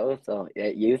yeah, bro. So yeah,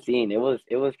 you seen it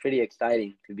was pretty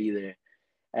exciting to be there.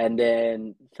 And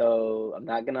then so I'm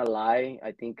not gonna lie,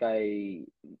 I think I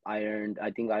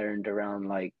earned around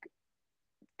like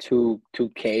two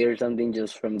K or something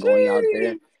just from going out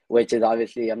there, Gee. which is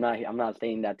obviously I'm not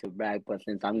saying that to brag, but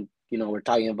since we're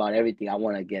talking about everything, I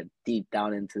want to get deep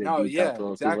down into the Oh details yeah, for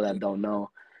those people that exactly. don't know.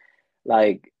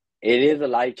 Like it is a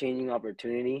life-changing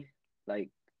opportunity. Like,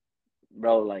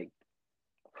 bro, like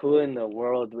who in the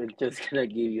world would just gonna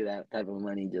give you that type of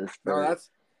money just No, for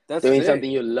that's doing sick. something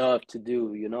you love to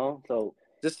do? So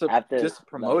Just to after just to like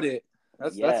promote it.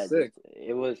 That's yeah, just sick.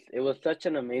 it was such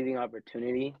an amazing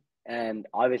opportunity. And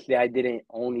obviously I didn't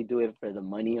only do it for the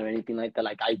money or anything like that.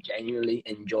 Like I genuinely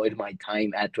enjoyed my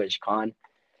time at TwitchCon.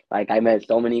 Like I met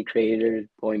so many creators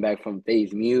going back from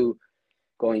FaZe Mew,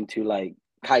 going to like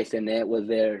Kai Cenat was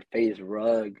there, FaZe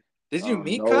Rug, Did you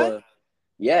meet Kai? Noah.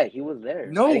 Yeah, he was there.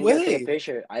 I No didn't get to take a way.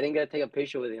 picture. I didn't get to take a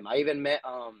picture with him. I even met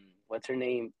what's her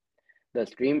name? The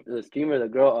streamer, the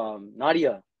girl,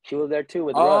 Nadia. She was there too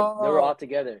with Rug. They were Oh, all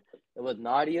together. It was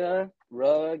Nadia,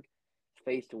 Rug,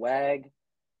 Face Wag,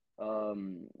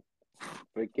 um,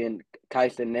 freaking Kai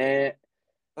Cenat.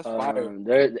 that's fire.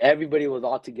 Everybody was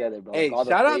all together, bro. Like Hey, all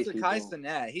the shout out face to Kai people.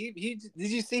 Cenat. He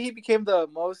did you see he became the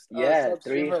most Yeah, sub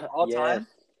streamer of all yes, time?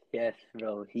 yes,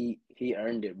 bro. He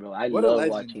earned it, bro. I What a love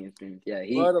legend. watching his streams. Yeah,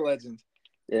 What a legend.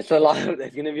 it's a long.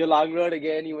 It's gonna be a long road to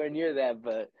get anywhere near that,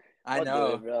 but I we'll do it,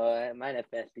 know. bro.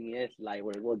 Manifesting it, like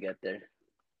we'll get there.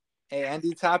 Hey,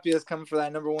 Andy Tapia is coming for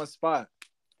that #1 spot.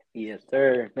 Yes,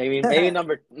 sir.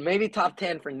 Maybe top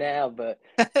 10 for now, but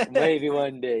maybe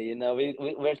one day.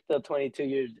 We're still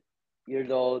 22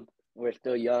 years old. We're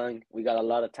still young. We got a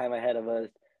lot of time ahead of us.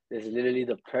 This is literally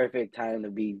the perfect time to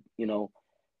be,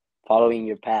 following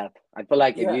your path.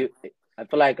 Yeah. I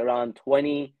feel like around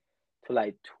 20 to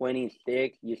like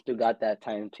 26, you still got that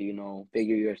time to,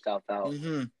 figure yourself out.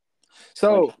 Mm-hmm. Once,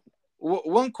 So,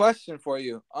 one question for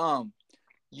you.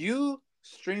 You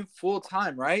stream full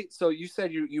time, right? So you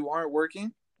said you aren't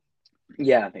working.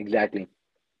 yeah, exactly.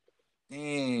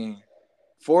 Dang,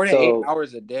 4 to 8 So,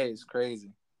 hours a day is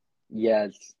crazy.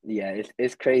 yes, yeah,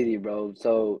 it's crazy, bro.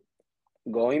 So,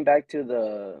 going back to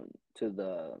the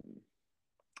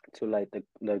to like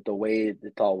the way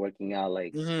it's all working out,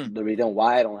 like Mm-hmm. the reason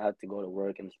why I don't have to go to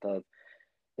work and stuff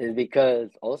is because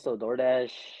also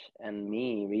DoorDash and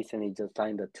me recently just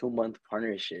signed a 2-month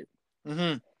partnership.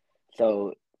 Mm-hmm.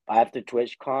 So after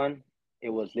TwitchCon, it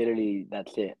was literally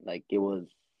that's it. Like it was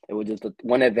just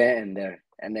one event and there.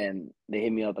 And then they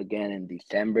hit me up again in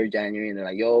December, January, and they're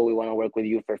like, "Yo, we want to work with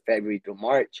you for February through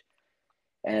March."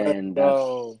 Let's And that's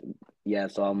go. yeah.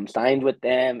 So I'm signed with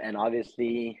them, and I'm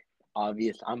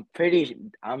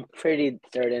pretty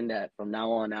certain that from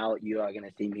now on out, you are gonna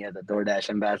see me as a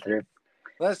DoorDash ambassador,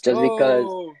 Let's just because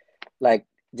go. like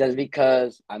just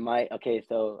because I might. Okay,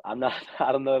 so I'm not.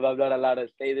 I don't know if I'm not allowed to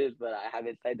say this, but I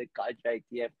haven't signed the contract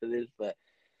yet for this. But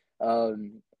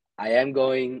um, I am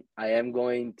going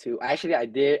to actually. I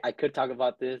did. I could talk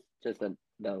about this. Just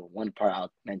the one part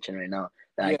I'll mention right now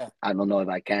that I Yeah, I don't know if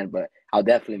I can, but I'll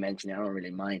definitely mention it. I don't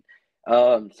really mind.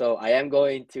 So I am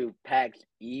going to PAX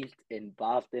East in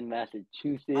Boston, I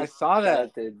Massachusetts. saw Shout that.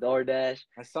 out to DoorDash.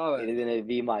 I saw It that. is gonna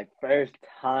be my first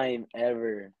time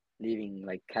ever leaving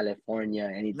like California,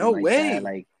 anything No like that. way,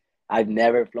 Like I've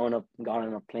never gone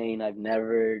on a plane. I've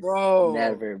bro.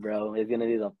 never, bro. It's gonna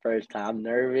be the first time. I'm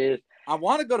nervous. I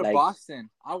want to go to Like, Boston.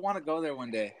 I want to go there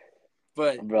one day.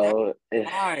 But that's bro,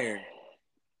 fire.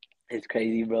 it's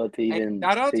crazy, bro, to Hey, even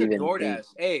shout out to to even think. DoorDash.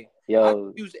 Hey, I don't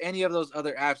Yo, use any of those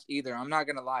other apps either. I'm not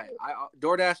gonna lie. I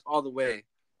DoorDash all the way.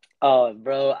 oh,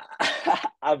 bro,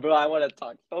 Bro, I want to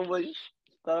talk so much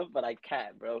stuff, but I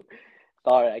can't, bro.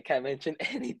 Sorry, I can't mention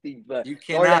anything. But You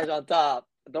cannot. DoorDash on top.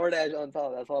 DoorDash on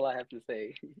top. That's all I have to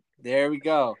say. There we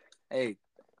go. Hey,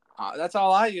 that's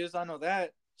all I use. I know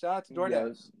that. Shout out to Yup,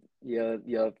 DoorDash.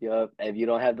 yup. If you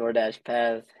don't have DoorDash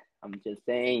Pass, I'm just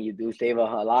saying you do save a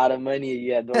lot of money if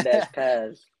you have DoorDash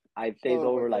Pass. I've saved Oh my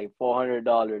over god. like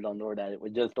 $400 on DoorDash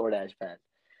with just DoorDash Pass.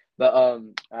 But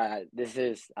this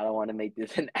is I don't want to make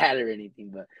this an ad or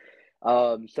anything, but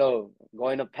so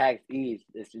going to PAX East,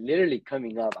 it's literally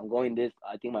coming up. I'm going this.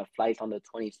 I think my flight's on the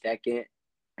 22nd,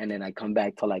 and then I come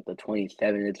back to like the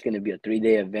 27th. It's gonna be a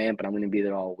 3-day event, but I'm gonna be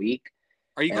there all week.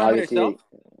 Are you And going by yourself?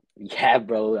 obviously, yeah,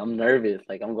 bro, I'm nervous.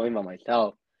 Like I'm going by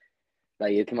myself.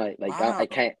 Like it's my like I Wow.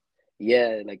 can't.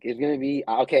 Yeah, like it's gonna be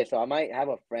okay. So I might have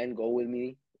a friend go with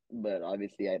me, but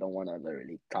obviously I don't want to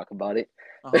really talk about it.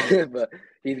 Uh But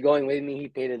he's going with me. He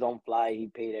paid his own flight. He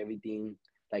paid everything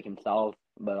like himself.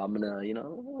 But I'm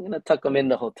gonna tuck him in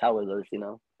the hotel with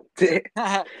us.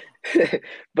 huh.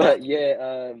 But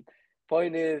yeah,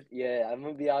 point is, yeah, I'm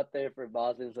gonna be out there for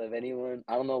Boston. So if anyone,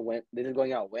 I don't know when this is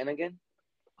going out when again.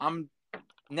 I'm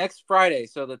next Friday,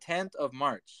 so the 10th of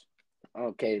March.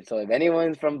 Okay, so if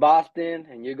anyone's from Boston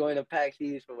and you're going to PAX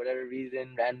East for whatever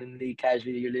reason, randomly,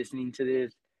 casually, you're listening to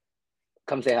this,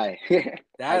 come say hi. I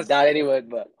That's doubt anyone,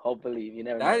 but hopefully, you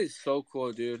never that know. is so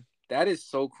cool, dude. That is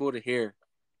so cool to hear.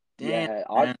 Damn, Yeah, man.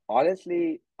 I'm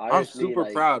honestly, super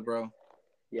like, proud, bro.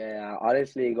 yeah,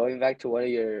 honestly, going back to one of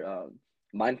your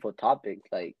mindful topics,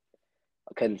 like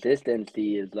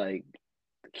consistency is like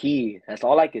key. That's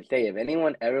all I could say. If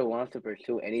anyone ever wants to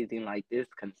pursue anything like this,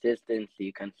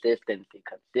 consistency.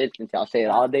 I'll say it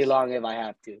Yeah. all day long if I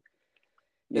have to.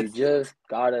 You It's just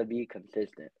gotta be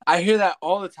consistent. I hear that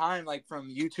all the time, like from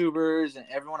YouTubers and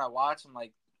everyone I watch. I'm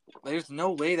like, there's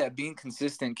no way that being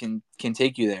consistent can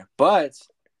take you there, but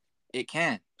it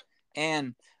can.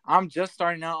 And I'm just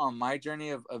starting out on my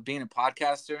journey of being a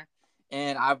podcaster,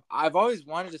 and I've always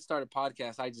wanted to start a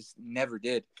podcast. I just never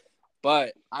did.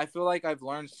 But I feel like I've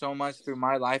learned so much through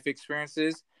my life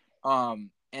experiences. And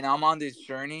I'm on this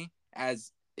journey.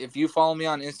 As if you follow me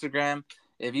on Instagram,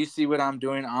 if you see what I'm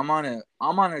doing, I'm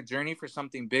on a journey for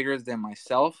something bigger than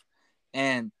myself,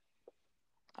 and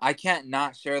I can't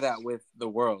not share that with the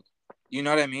world. You know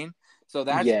what I mean? So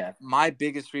that's Yeah, my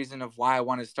biggest reason of why I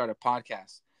want to start a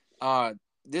podcast. Uh,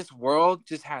 this world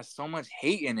just has so much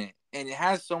hate in it, and it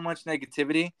has so much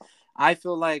negativity. I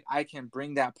feel like I can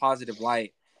bring that positive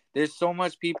light. There's so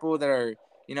much people that are,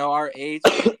 our age,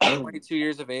 22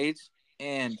 years of age,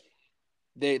 and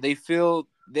they feel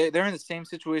they're in the same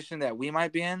situation that we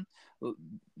might be in.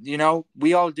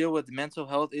 We all deal with mental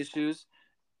health issues,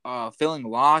 feeling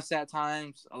lost at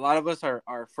times. A lot of us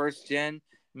are first gen,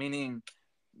 meaning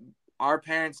our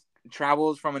parents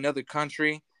traveled from another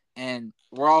country, and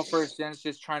we're all first gens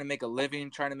just trying to make a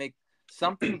living, trying to make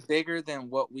something bigger than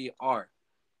what we are.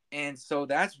 And so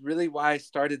that's really why I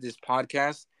started this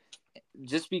podcast,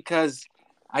 just because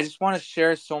I just want to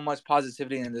share so much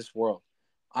positivity in this world.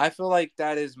 I feel like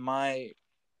that is my,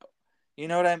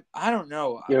 what I don't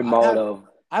know. your I have motto.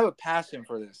 I have a passion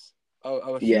for this,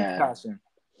 a huge Yeah, passion.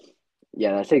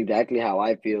 yeah, that's exactly how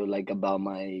I feel like about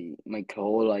my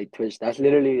whole like Twitch. That's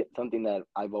literally something that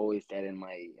I've always said in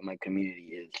my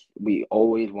community is we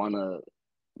always want to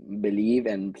believe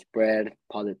and spread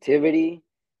positivity,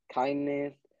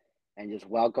 kindness, and just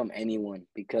welcome anyone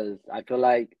because I feel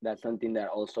like that's something that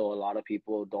also a lot of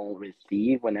people don't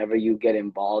receive whenever you get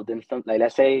involved in something. Like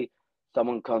let's say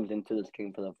someone comes into the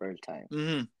stream for the first time,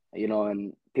 Hmm.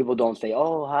 and people don't say,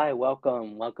 "Oh, hi,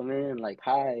 welcome in." Like,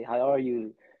 "Hi, how are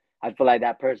you?" I feel like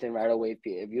that person right away.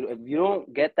 If you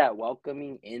don't get that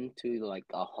welcoming into like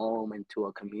a home, into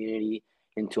a community,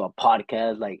 into a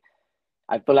podcast, like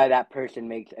I feel like that person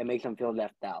makes them feel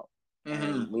left out, Hmm.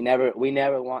 and we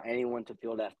never want anyone to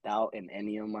feel left out in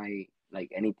any of my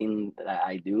like anything that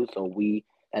I do. So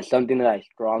that's something that I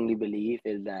strongly believe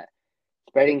is that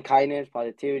spreading kindness,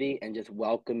 positivity, and just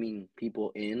welcoming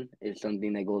people in is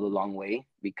something that goes a long way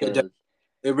It does. because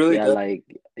It really yeah, does.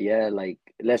 like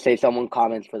let's say someone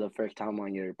comments for the first time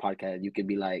on your podcast, you could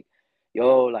be like,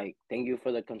 "Yo, like thank you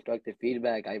for the constructive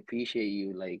feedback. I appreciate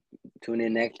you. Like tune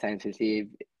in next time to see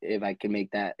if I can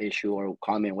make that issue or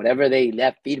comment whatever they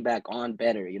left feedback on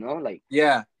better. Like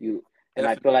Yeah, you." And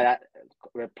I feel definitely. like that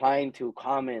replying to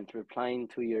comments, replying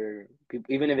to your people,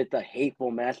 even if it's a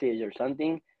hateful message or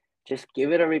something, just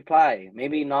give it a reply.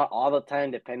 Maybe not all the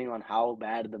time, depending on how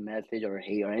bad the message or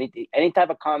hate or anything, any type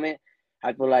of comment.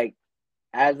 I feel like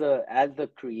as the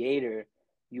creator,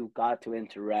 you got to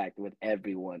interact with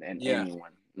everyone and Yeah.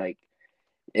 anyone. Like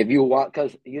if you want,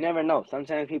 because you never know.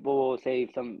 Sometimes people will say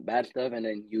some bad stuff, and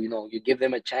then you give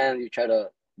them a chance. You try to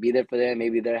be there for them.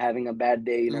 Maybe they're having a bad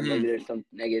day. Hmm. Maybe there's some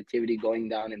negativity going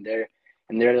down in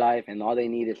their life, and all they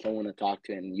need is someone to talk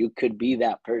to. And you could be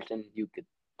that person. You could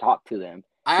talk to them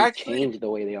I to actually, change the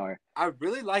way they are. I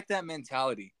really like that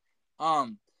mentality.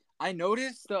 Um, I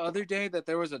noticed the other day that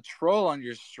there was a troll on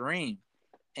your stream,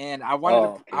 and Oh, I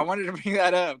okay. wanted to bring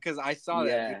that up because I saw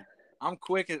that. Yeah. I'm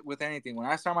quick with anything. When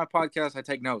I start my podcast, I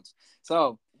take notes.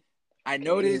 So I Okay. You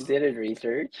noticed did it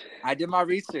research. I did my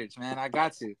research, man. I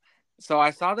got to. So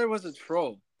I saw there was a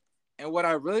troll, and what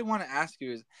I really want to ask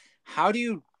you is, how do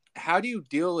you how do you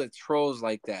deal with trolls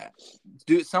like that?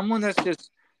 Do someone that's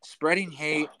just spreading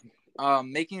hate,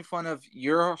 making fun of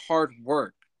your hard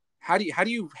work. How do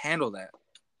you handle that?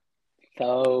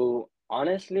 So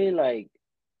honestly, like,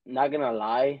 not gonna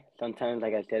lie, sometimes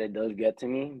like I said, it does get to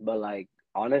me. But like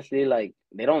honestly, like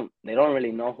they don't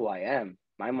really know who I am.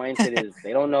 My mindset is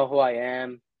they don't know who I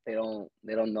am. They don't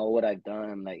know what I've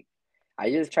done. Like I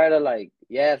just try to like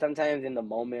yeah. Sometimes in the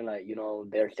moment, like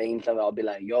they're saying something, I'll be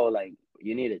like, yo, like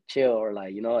you need to chill, or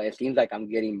like it seems like I'm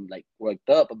getting like worked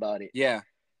up about it. Yeah.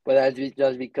 But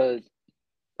just because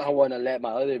I want to let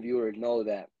my other viewers know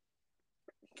that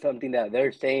something that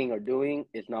they're saying or doing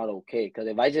is not okay. Because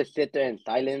if I just sit there in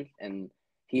silence and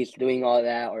he's doing all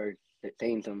that or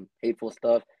saying some hateful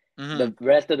stuff, Hmm. the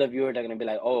rest of the viewers are gonna be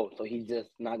like, "Oh, so he's just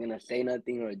not gonna say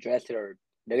nothing or address it, or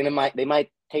they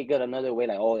might take it another way,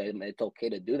 like, oh, it's okay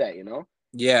to do that, you know."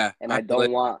 Yeah. And I feel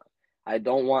it. I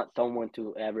don't want someone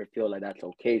to ever feel like that's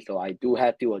okay. So I do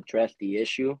have to address the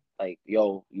issue. Like,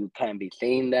 yo, you can't be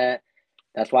saying that.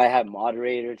 That's why I have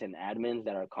moderators and admins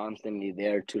that are constantly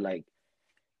there to like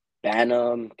ban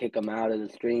them, kick them out of the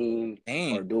stream, or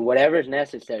Dang. do whatever's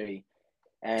necessary.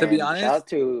 To be And shout honest, out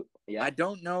to yeah, I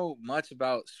don't know much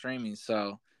about streaming,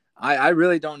 so I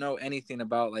really don't know anything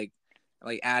about like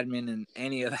admin and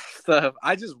any of that stuff.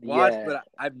 I just watch, yeah, but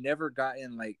I've never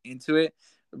gotten like into it.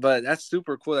 But that's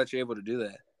super cool that you're able to do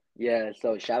that. yeah.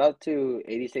 So shout out to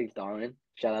 86 Darwin,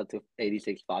 shout out to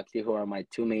 86 Foxy, who are my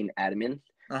two main admins.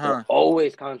 Uh They're huh.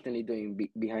 always constantly doing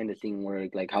behind the scene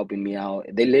work, like helping me out.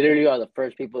 They literally are the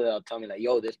first people that'll tell me like,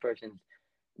 "Yo, this person's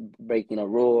breaking a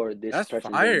rule, or this That's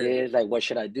person's doing fire. this. Like, what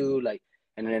should I do?" Like,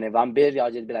 and then if I'm busy,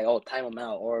 I'll just be like, "Oh, time them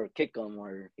out, or kick them,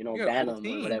 or You got a ban whole them, or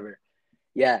team. whatever."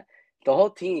 Yeah, the whole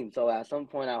team. So at some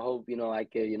point, I hope I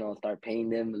could start paying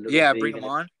them a little Yeah, bit, bring them even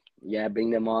if on. yeah, bring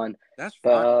them on. That's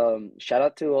But fine. shout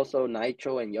out to also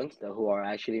Nitro and Youngster, who are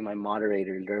actually my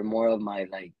moderators. They're more of my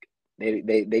like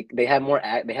they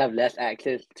have they have less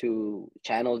access to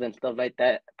channels and stuff like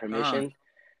that, Uh huh. permissions,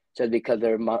 just because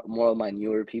they're more of my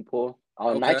newer people.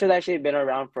 Okay. Nitro's actually been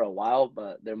around for a while,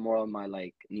 but they're more of my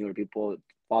like newer people.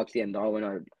 Foxy and Darwin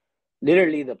are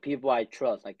literally the people I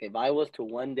trust. Like if I was to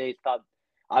one day stop,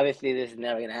 obviously this is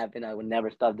never gonna happen. I would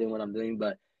never stop doing what I'm doing,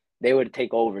 but they would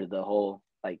take over the whole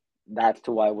like. That's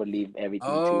who I would leave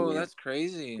everything to. Oh, If that's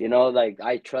crazy. like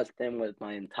I trust them with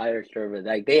my entire server.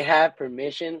 Like they have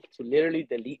permission to literally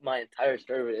delete my entire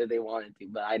server if they wanted to,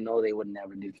 but I know they would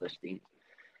never do such things.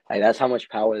 Like that's how much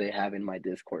power they have in my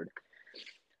Discord.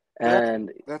 That's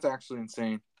And that's actually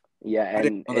insane. yeah, I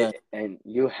didn't know that. and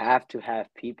you have to have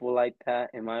people like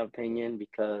that, in my opinion,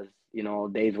 because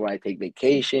days where I take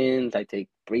vacations, I take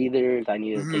breathers, I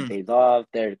need to take Hmm. days off.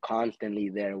 They're constantly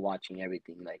there watching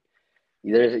everything. Like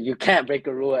you can't break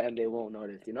a rule and they won't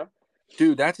notice.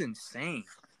 Dude, that's insane.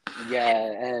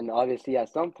 Yeah, and obviously at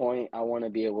some point I want to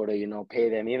be able to pay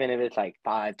them, even if it's like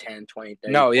 5, 10, 20,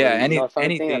 30, No, yeah, 40. Something a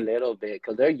anything. little bit,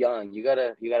 because they're young. You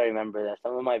gotta remember that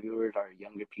some of my viewers are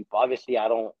younger people. Obviously I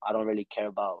don't really care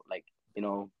about, like,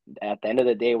 at the end of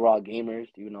the day we're all gamers.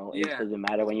 Age Yeah. doesn't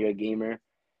matter when you're a gamer,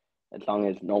 as long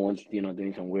as no one's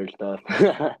doing some weird stuff.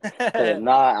 Because if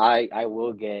not, I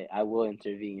will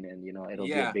intervene, and it'll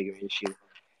be a Yeah, bigger issue.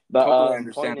 But totally point is,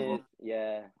 understandable.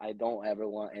 yeah, I don't ever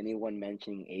want anyone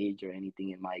mentioning age or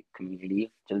anything in my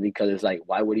community, just because it's like,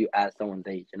 why would you ask someone's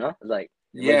age? It's like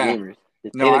we're Yeah. gamers,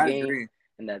 just No, play the I game, agree.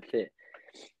 and that's it.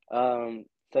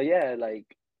 So yeah, like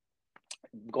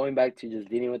going back to just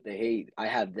dealing with the hate, I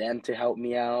have them to help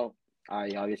me out.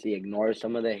 I obviously ignore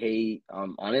some of the hate.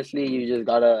 Honestly, you just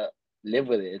gotta live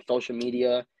with it. It's social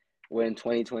media. We're in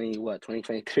 2020, what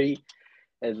 2023?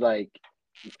 It's like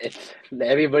it's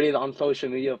everybody's on social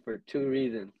media for two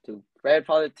reasons: to spread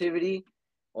positivity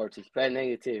or to spread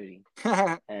negativity.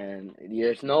 And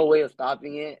there's no way of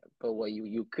stopping it. But what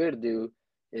you could do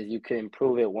is you could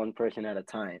improve it one person at a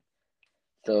time.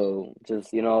 So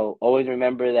just always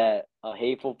remember that a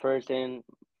hateful person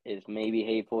is maybe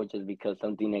hateful just because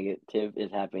something negative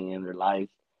is happening in their lives.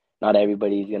 Not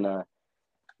everybody's gonna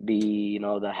be,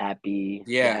 the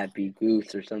Yeah, happy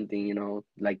goose or something,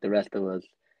 like the rest of us.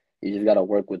 You just gotta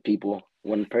work with people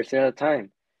one person at a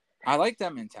time. I like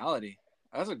that mentality.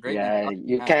 That's a great Yeah, mentality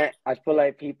you to have. can't. I feel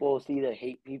like people see the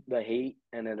hate,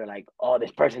 and then they're like, "Oh,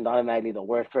 this person's automatically the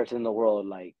worst person in the world."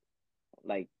 Like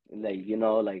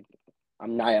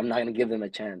I'm not gonna give them a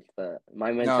chance. But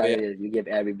my No, yeah, mentality is, you give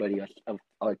everybody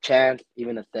a chance,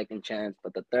 even a second chance.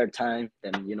 But the third time,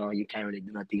 then you can't really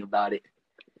do nothing about it.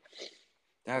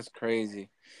 that's crazy.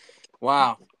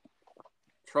 Wow,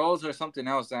 trolls are something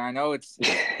else, and I know it's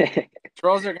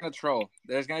trolls are gonna troll.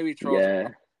 There's gonna be trolls. Yeah,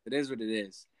 It is what it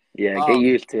is. yeah. Get Um,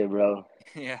 used to it, bro.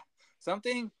 yeah.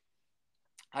 Something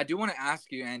I do want to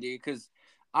ask you, Andy, because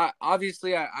I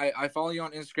follow you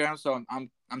on Instagram, so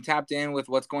I'm tapped in with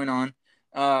what's going on.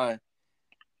 Uh,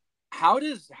 how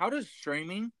does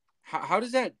streaming how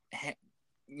does that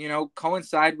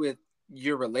coincide with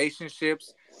your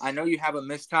relationships? I know you have a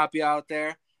Miss Tapia out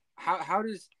there. How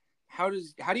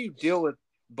do you deal with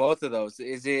both of those?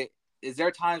 Is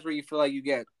there times where you feel like you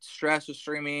get stressed with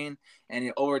streaming and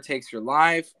it overtakes your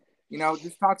life?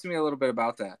 Just talk to me a little bit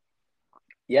about that.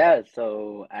 Yeah.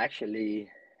 So actually,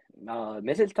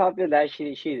 Mrs. Topfield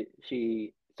actually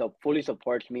she so fully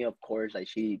supports me. Of course, like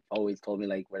she always told me,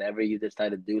 like, whatever you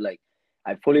decide to do, like,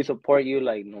 I fully support you,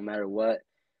 like, no matter what.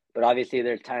 But obviously,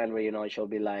 there's times where she'll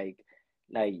be like,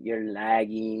 you're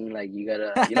lagging, like, you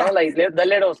gotta, like, the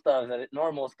little stuff, the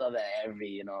normal stuff that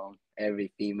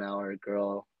every female or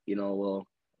girl will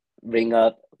bring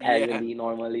up Yeah, casually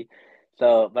normally.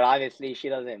 So, but obviously she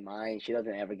doesn't mind. She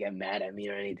doesn't ever get mad at me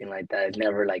or anything like that. It's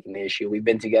never like an issue. We've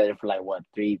been together for like what,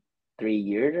 3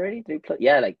 years already? Three plus,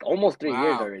 yeah, like almost 3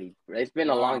 years wow, already. It's been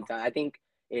a long wow, time. I think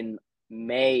in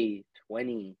May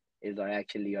 20 is our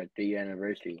 3-year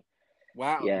anniversary.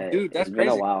 wow, Yeah, dude, that's it's been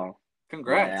a crazy. while.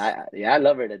 Congrats. Yeah, I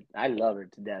love her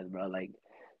to death, bro. Like,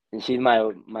 and she's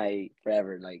my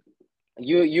forever. Like,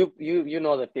 you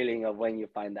know the feeling of when you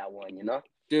find that one.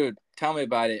 Dude, tell me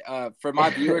about it. For my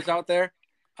viewers out there,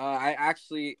 I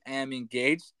actually am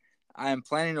engaged. I am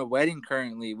planning a wedding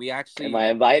currently. Am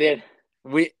I invited?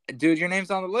 Dude, your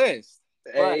name's on the list.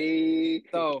 But Hey.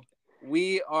 so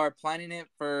we are planning it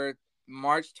for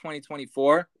March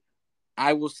 2024.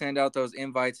 I will send out those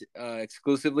invites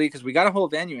exclusively because we got a whole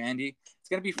venue, Andy. It's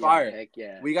gonna be Yeah, fire. heck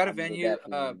yeah. We got a I'm venue.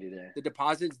 definitely gonna be there. The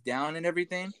deposits down and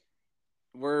everything.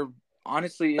 We're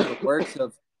honestly in the works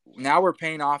of now we're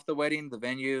paying off the wedding, the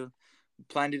venue,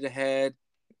 planned it ahead.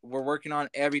 We're working on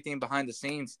everything behind the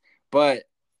scenes. But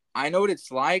I know what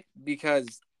it's like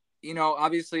because,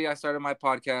 obviously I started my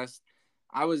podcast.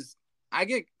 I was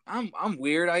I'm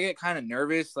weird. I get kind of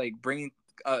nervous like bringing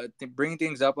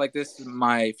things up like this to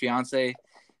my fiance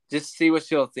just to see what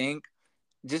she'll think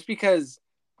just because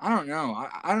I don't know.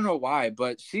 I don't know why,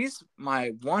 but she's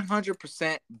my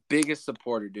 100% biggest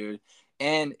supporter, dude.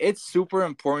 And it's super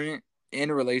important in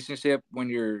a relationship when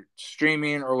you're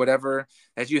streaming or whatever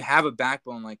that you have a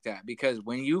backbone like that because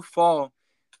when you fall,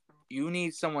 you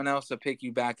need someone else to pick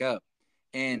you back up.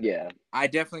 And Yeah. I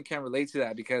definitely can relate to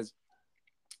that because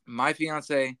my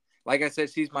fiance, like I said,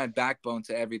 she's my backbone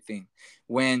to everything.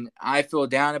 When I feel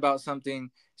down about something,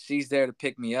 she's there to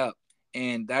pick me up.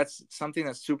 And that's something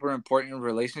that's super important in a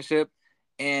relationship.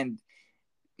 And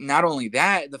not only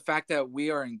that, the fact that we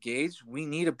are engaged, we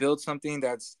need to build something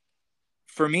that's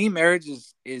for me, marriage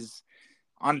is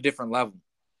on a different level.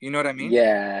 You know what I mean?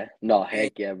 Yeah. No, And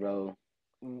heck yeah, bro.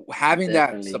 having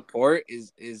that Definitely. support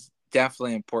is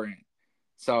definitely important.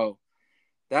 So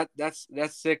that's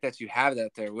sick that you have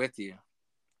that there with you.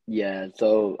 Yeah.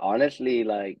 So honestly,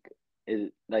 like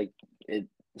it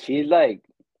she's like,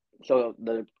 so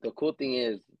the cool thing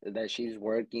is that she's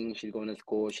working, she's going to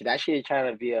school. She's actually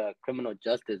trying to be a criminal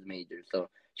justice major. So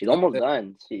she's almost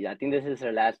done. I think this is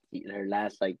her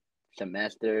last like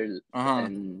semester, Uh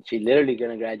and she's literally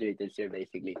gonna graduate this year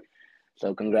basically.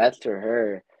 So congrats to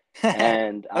her. huh.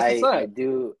 And That's what's up.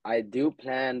 I do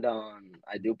plan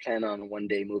on one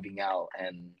day moving out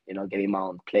and getting my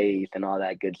own place and all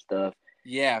that good stuff.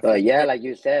 Yeah, for But yeah, sure.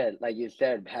 like you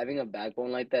said, having a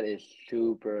backbone like that is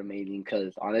super amazing.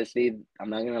 Because honestly, I'm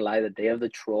not gonna lie, the day of the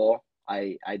troll,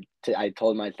 I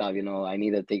told myself, I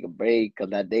need to take a break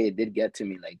because that day it did get to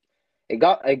me. Like, it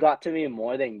got to me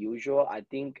more than usual. I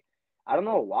think, I don't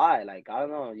know why. Like, I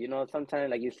don't know. Sometimes,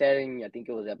 like you said in, I think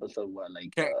it was episode what,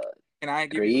 like, Can can I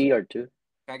give you some 3 or 2.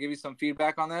 can I give you some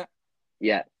feedback on that?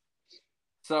 Yeah,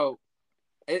 So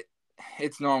it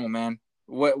it's normal, man.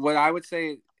 What I would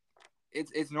say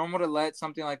it's normal to let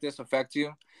something like this affect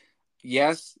you.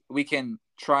 Yes, we can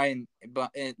try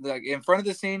but like in front of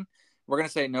the scene, we're gonna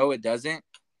say no, it doesn't.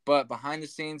 But behind the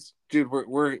scenes, dude,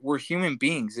 we're human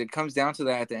beings. It comes down to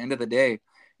that at the end of the day.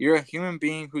 You're a human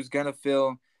being who's gonna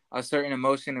feel a certain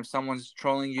emotion if someone's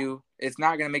trolling you. It's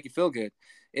not gonna make you feel good.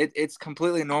 It's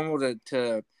completely normal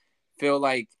to feel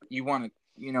like you want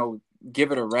to,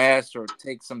 give it a rest or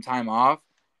take some time off.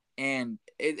 And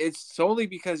it's solely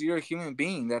because you're a human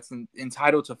being that's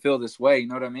entitled to feel this way. You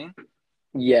know what I mean?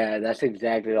 Yeah, that's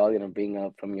exactly what I was gonna bring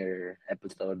up from your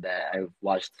episode that I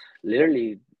watched.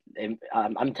 Literally, and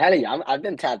I'm telling you, I've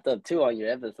been tapped up too on your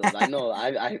episodes. I know,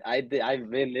 I've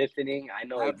been listening. I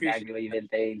know I appreciate exactly what you've that. been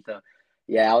saying. So,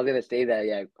 yeah, I was gonna say that.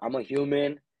 Yeah, I'm a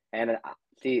human, and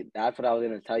see, that's what I was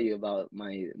gonna tell you about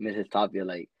my Mrs. Tapia.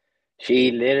 Like,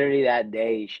 she literally that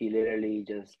day, she literally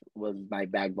just was my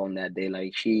backbone that day.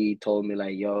 Like, she told me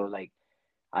like, yo, like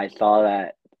I saw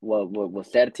that what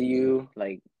was said to you,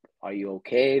 like, are you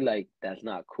okay? Like, that's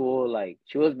not cool. Like,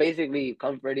 she was basically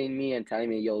comforting me and telling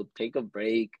me, yo, take a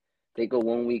break, take a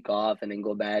 1 week off, and then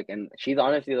go back. And she's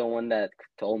honestly the one that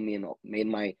told me and made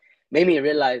me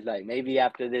realize, like, maybe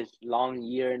after this long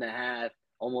year and a half,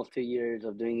 almost 2 years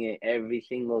of doing it every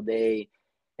single day,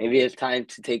 maybe it's time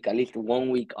to take at least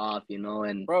 1 week off,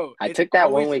 And Bro, I it's took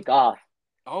that one always week off.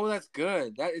 oh, that's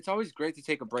good. That it's always great to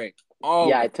take a break. Yeah,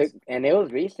 Always. I took, and it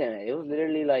was recent. It was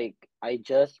literally like I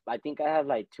think I have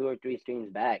like 2 or 3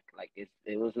 streams back. Like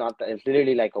it was not that. It's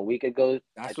literally like a week ago.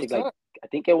 I That's think what's like up. I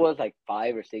think it was like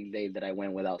 5 or 6 days that I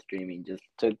went without streaming. Just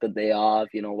took the day off.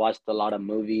 Watched a lot of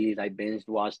movies. I binge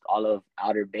watched all of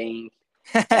Outer Banks.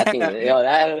 That thing,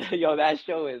 that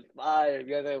show is fire. If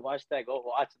you haven't watched that, go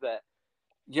watch that.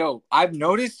 Yo, I've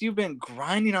noticed you've been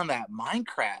grinding on that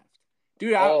Minecraft.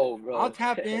 Dude, Oh, I'll bro,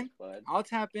 tap it's in. fun. I'll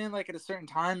tap in like at a certain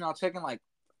time and I'll check in like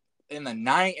in the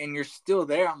night and you're still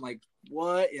there. I'm like,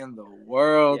 what in the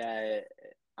world? Yeah,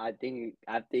 I think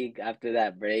after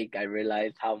that break, I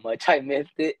realized how much I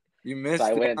missed it. You So I missed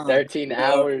it went on 13 yo.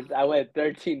 hours. I went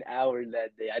 13 hours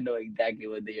that day. I know exactly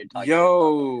what day you're talking about.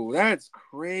 Yo, that's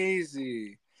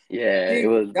crazy. Yeah, it See,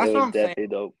 was it that's what was I'm saying. definitely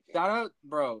dope. Shout out,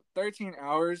 bro. 13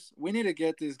 hours. We need to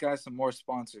get these guys some more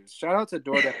sponsors. Shout out to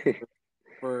DoorDash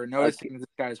for Okay, noticing this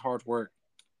guy's hard work.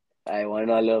 I want to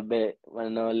know a little bit. Want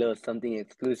to know a little something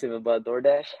exclusive about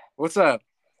DoorDash? What's up?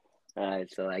 All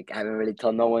right, so like I haven't really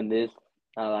told no one this.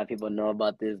 Not a lot of people know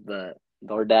about this, but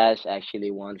DoorDash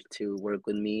actually wants to work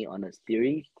with me on a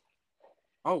series,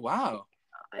 Oh wow.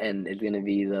 and it's gonna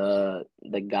be the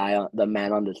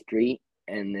man on the street,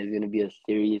 and there's gonna be a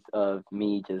series of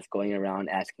me just going around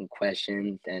asking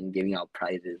questions and giving out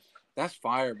prizes. That's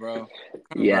fire, bro.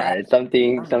 Yeah, Congrats. it's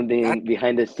something That's something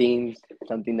behind the scenes,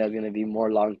 something that's gonna be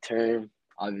more long term.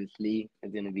 Obviously,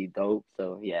 it's gonna be dope.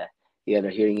 So yeah, you guys are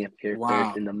hearing it here first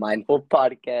wow. in the Mindful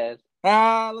Podcast.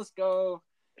 Let's go.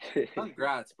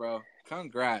 Congrats, bro.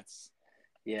 Congrats.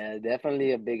 Yeah,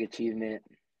 definitely a big achievement.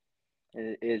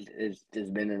 It's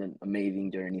just been an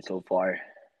amazing journey so far.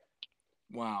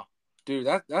 Wow. Dude,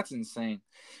 that's insane.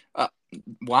 Uh,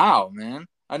 wow, man.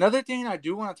 Another thing I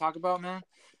do want to talk about, man.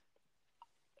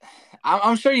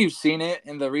 I'm sure you've seen it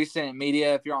in the recent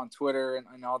media if you're on Twitter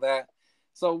and all that.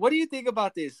 So, what do you think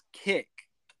about this kick?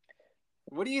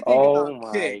 What do you think Oh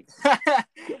about kick? my,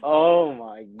 oh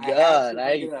my I had God! to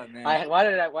bring it up, man.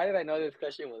 Why did I know this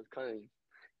question was coming?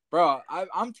 Bro,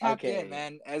 I'm tapped in, Okay,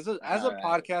 man. As a all right.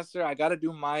 podcaster, I got to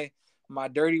do my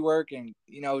dirty work and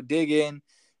dig in.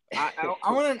 I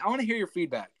want to hear your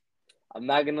feedback. I'm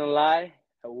not gonna lie.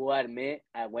 I will admit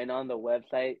I went on the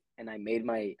website and I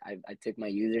took my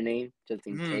username just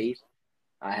in Mm, case.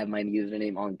 I have my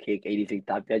username on Kick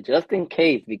 86tapia just in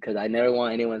case because I never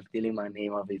want anyone stealing my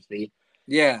name, obviously.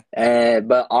 yeah.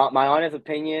 But my honest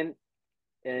opinion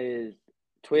is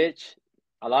Twitch.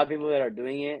 A lot of people that are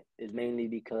doing it is mainly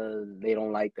because they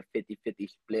don't like the 50-50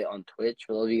 split on Twitch.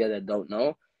 For those of you guys that don't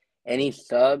know, any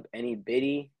sub, any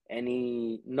biddy,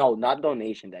 no, not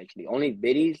donations actually, only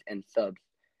biddies and subs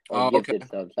or Oh, okay. gifted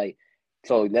subs. Like,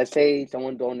 so let's say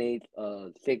someone donates a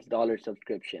 $6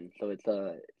 subscription. So it's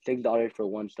 $6 for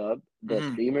one sub. The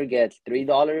Hmm. streamer gets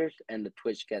 $3 and the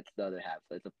Twitch gets the other half.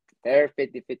 So it's a fair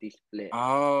 50-50 split.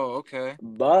 Oh, okay.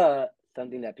 But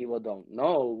something that people don't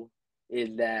know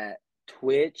is that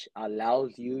Twitch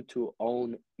allows you to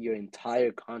own your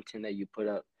entire content that you put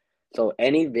up. So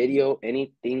any video,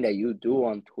 anything that you do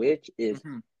on Twitch is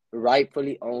Hmm.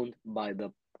 rightfully owned by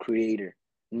the creator.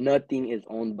 Nothing is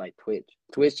owned by Twitch.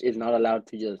 Twitch is not allowed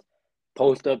to just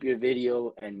post up your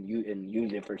video and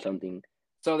use it for something.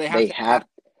 So they have They to have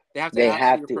they have to they ask for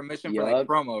have your to permission for like yup.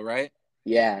 promo, right?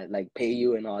 Yeah, like pay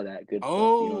you and all that good stuff.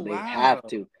 Oh, They have wow.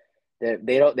 to.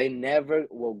 They don't. They never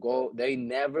will go. They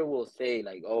never will say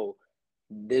like, "Oh,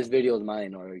 this video is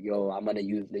mine," or "Yo, I'm gonna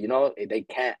use it." They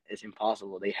can't. It's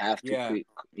impossible. They have to Yeah. create.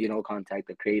 Contact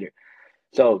the creator.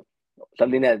 So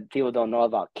something that people don't know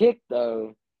about Kick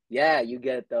though yeah, you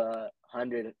get the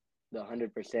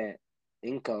 100%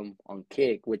 income on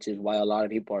Kick, which is why a lot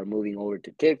of people are moving over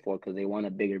to Kick for, because they want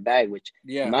a bigger bag, which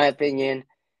in Yeah. my opinion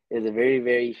is a very,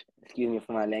 very, excuse me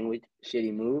for my language,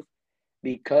 shitty move.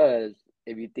 Because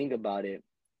if you think about it,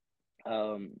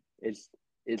 um, it's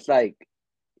like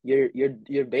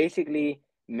you're basically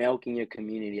milking your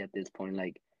community at this point.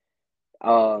 Like,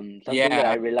 something that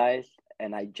I Yeah. realized,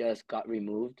 and I just got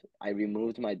removed. I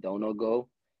removed my Dono Go,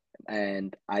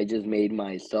 and I just made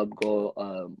my sub goal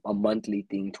a monthly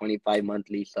thing. 25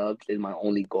 monthly subs is my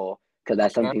only goal, because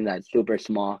that's Okay. something that's super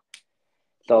small.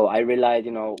 So I realized,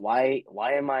 why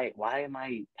am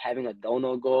I having a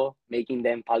dono goal, making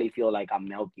them probably feel like I'm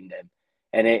milking them,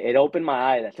 and it opened my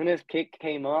eyes. As soon as Kick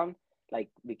came on, like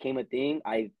became a thing,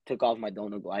 I took off my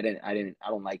dono goal. I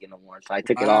don't like it no more. So I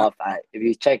took it Wow. off. If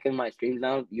you check in my streams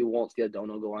now, you won't see a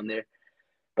dono go on there.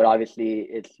 But obviously,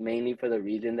 it's mainly for the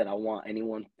reason that I want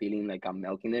anyone feeling like I'm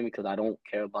milking them, because I don't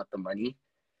care about the money.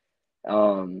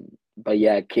 But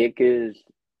yeah, Kick is,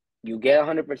 you get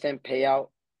 100% payout,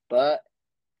 but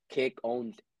Kick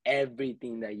owns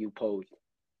everything that you post.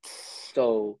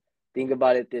 So think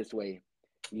about it this way: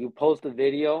 you post a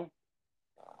video,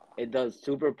 it does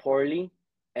super poorly,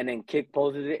 and then Kick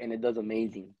posts it and it does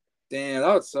amazing. Damn,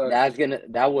 that would suck.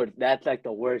 That's like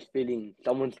the worst feeling.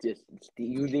 Someone's just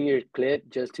using your clip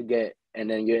just to get, and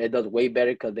then it does way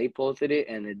better because they posted it,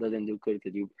 and it doesn't do good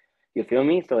because you feel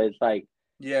me? So it's like,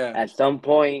 Yeah. at some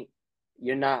point,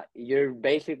 you're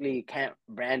basically can't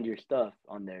brand your stuff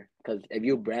on there, because if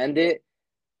you brand it,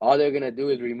 all they're gonna do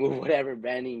is remove whatever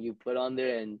branding you put on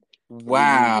there and reuse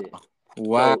Wow. it. So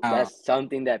Wow. that's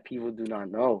something that people do not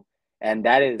know, and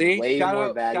that is See, way more shout out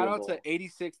to valuable.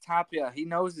 86tapia. He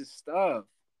knows his stuff.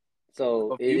 So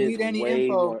So if it you is need any way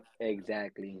info, more,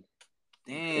 exactly. It's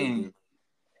dang. crazy.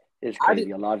 It's I did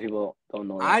crazy. A lot of people don't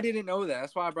know I that. didn't know that.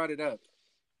 That's why I brought it up.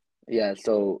 Yeah,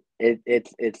 so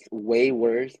it's way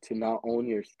worse to not own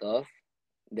your stuff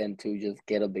than to just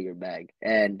get a bigger bag.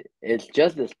 And it's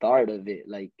just the start of it.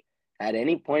 Like, at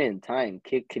any point in time,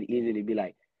 Kick could easily be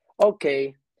like,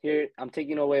 okay, here, I'm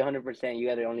taking away 100%. You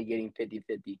guys are only getting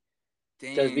 50-50.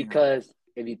 Just Damn. because,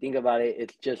 if you think about it,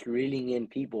 it's just reeling in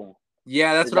people.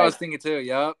 Yeah, that's It's what I was like, thinking too.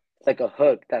 Yup. it's like a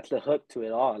hook. That's the hook to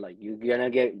it all. Like, you're gonna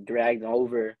get dragged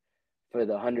over for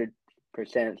the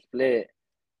 100% split,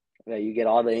 that you get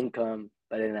all the income,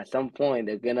 but then at some point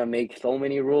they're gonna make so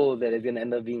many rules that it's gonna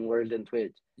end up being worse than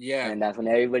Twitch, Yeah. and that's when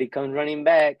everybody comes running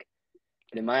back.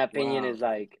 But in my opinion, Wow. is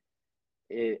like,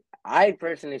 I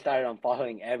personally started on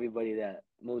following everybody that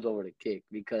moves over to Kick,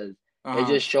 because it Uh-huh.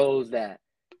 just shows that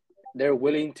they're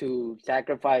willing to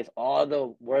sacrifice all the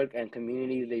work and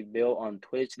communities they built on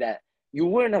Twitch, that you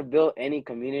wouldn't have built any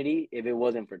community if it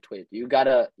wasn't for Twitch. You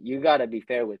gotta be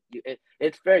fair with you.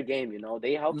 It's fair game,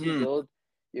 They helped you Mm. build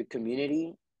your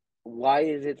community. Why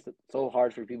is it so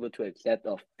hard for people to accept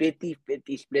a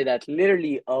 50-50 split? That's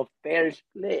literally a fair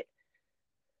split.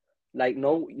 Like,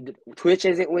 no, Twitch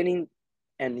isn't winning,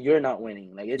 and you're not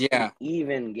winning. Like, it's an Yeah.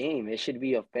 even game. It should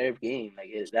be a fair game. Like,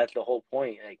 that's the whole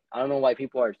point. Like, I don't know why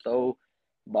people are so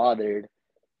bothered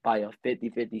by a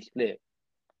 50-50 split.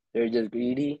 They're just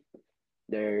greedy.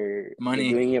 They're Money.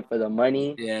 doing it for the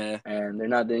money, Yeah. and they're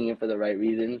not doing it for the right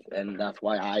reasons. And that's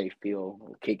why I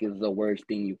feel Kick is the worst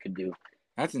thing you could do.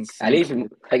 That's At insane. least,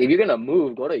 like, if you're gonna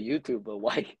move, go to YouTube. But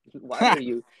why? Why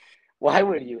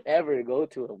would you ever go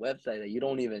to a website that you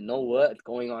don't even know what's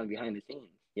going on behind the scenes?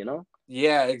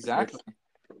 Yeah, It's exactly.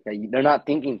 they're not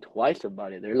thinking twice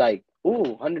about it. They're like,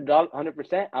 "Ooh, $100,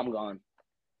 100%, I'm gone."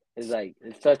 It's like,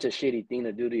 it's such a shitty thing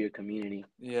to do to your community.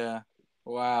 Yeah.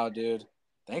 Wow, dude.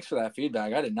 Thanks for that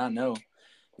feedback. I did not know. I just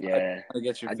Yeah, want to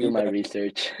get your I do my feedback.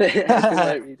 research. I do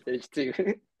my research too.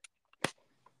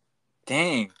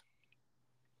 Dang.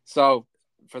 So,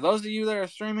 for those of you that are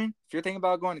streaming, if you're thinking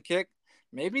about going to Kick,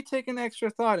 maybe take an extra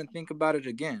thought and think about it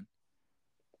again.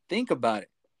 Think about it.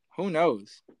 Who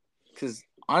knows? Because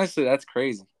honestly, that's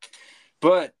crazy.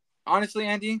 But honestly,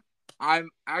 Andy, I'm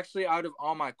actually out of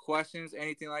all my questions,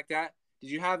 anything like that.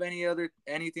 Did you have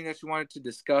anything that you wanted to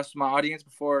discuss with my audience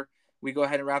before we go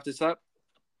ahead and wrap this up?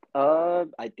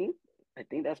 I think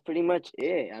that's pretty much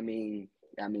it. I mean,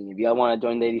 if y'all want to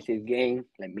join the 86 gang,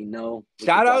 let me know. We could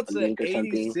Shout drop out a to link or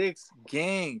something. 86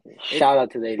 gang. If Shout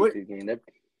out to the what 86 gang.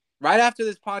 right after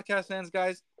this podcast ends,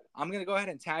 guys, I'm gonna go ahead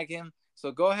and tag him.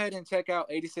 So go ahead and check out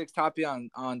 86tapia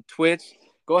on Twitch.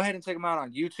 Go ahead and check him out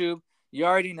on YouTube. You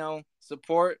already know.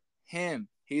 Support him.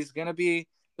 He's gonna be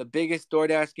the biggest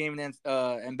DoorDash gaming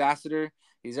ambassador.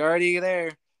 He's already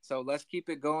there. So let's keep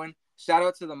it going. Shout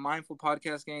out to the Mindful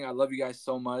Podcast gang. I love you guys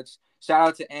so much. Shout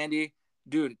out to Andy.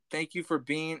 Dude, thank you for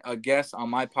being a guest on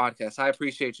my podcast. I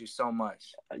appreciate you so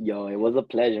much. Yo, it was a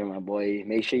pleasure, my boy.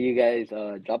 Make sure you guys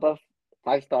drop a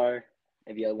 5 star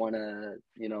if you wanna,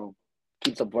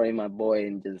 keep supporting my boy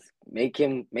and just make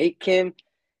him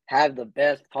have the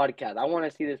best podcast. I want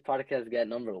to see this podcast get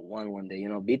number 1 one day.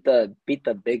 Beat the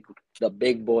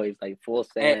big boys like Full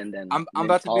Hey, Send and I'm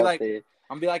about to be like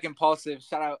Impulsive. impulsive.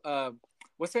 Shout out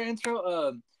what's their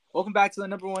intro? Welcome back to the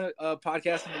number one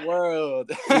podcast in the world.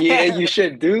 Yeah, you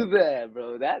should do that,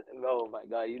 bro. Oh my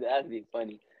god, that'd be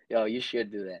funny. Yo, you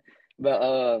should do that.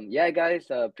 But yeah, guys,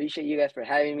 appreciate you guys for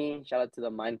having me. Shout out to the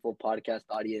Mindful Podcast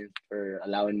audience for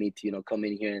allowing me to, come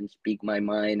in here and speak my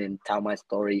mind and tell my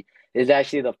story. This is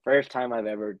actually the first time I've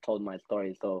ever told my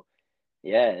story. So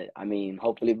yeah, I mean,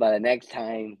 hopefully by the next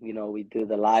time, we do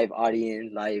the live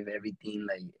audience, live everything,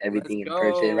 like Let's everything in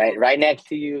person, go. right next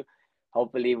to you.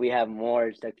 Hopefully we have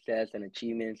more success and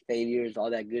achievements, failures, all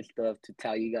that good stuff to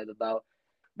tell you guys about.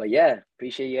 But yeah,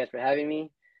 appreciate you guys for having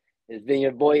me. It's been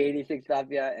your boy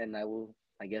 86tapia, and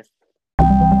I guess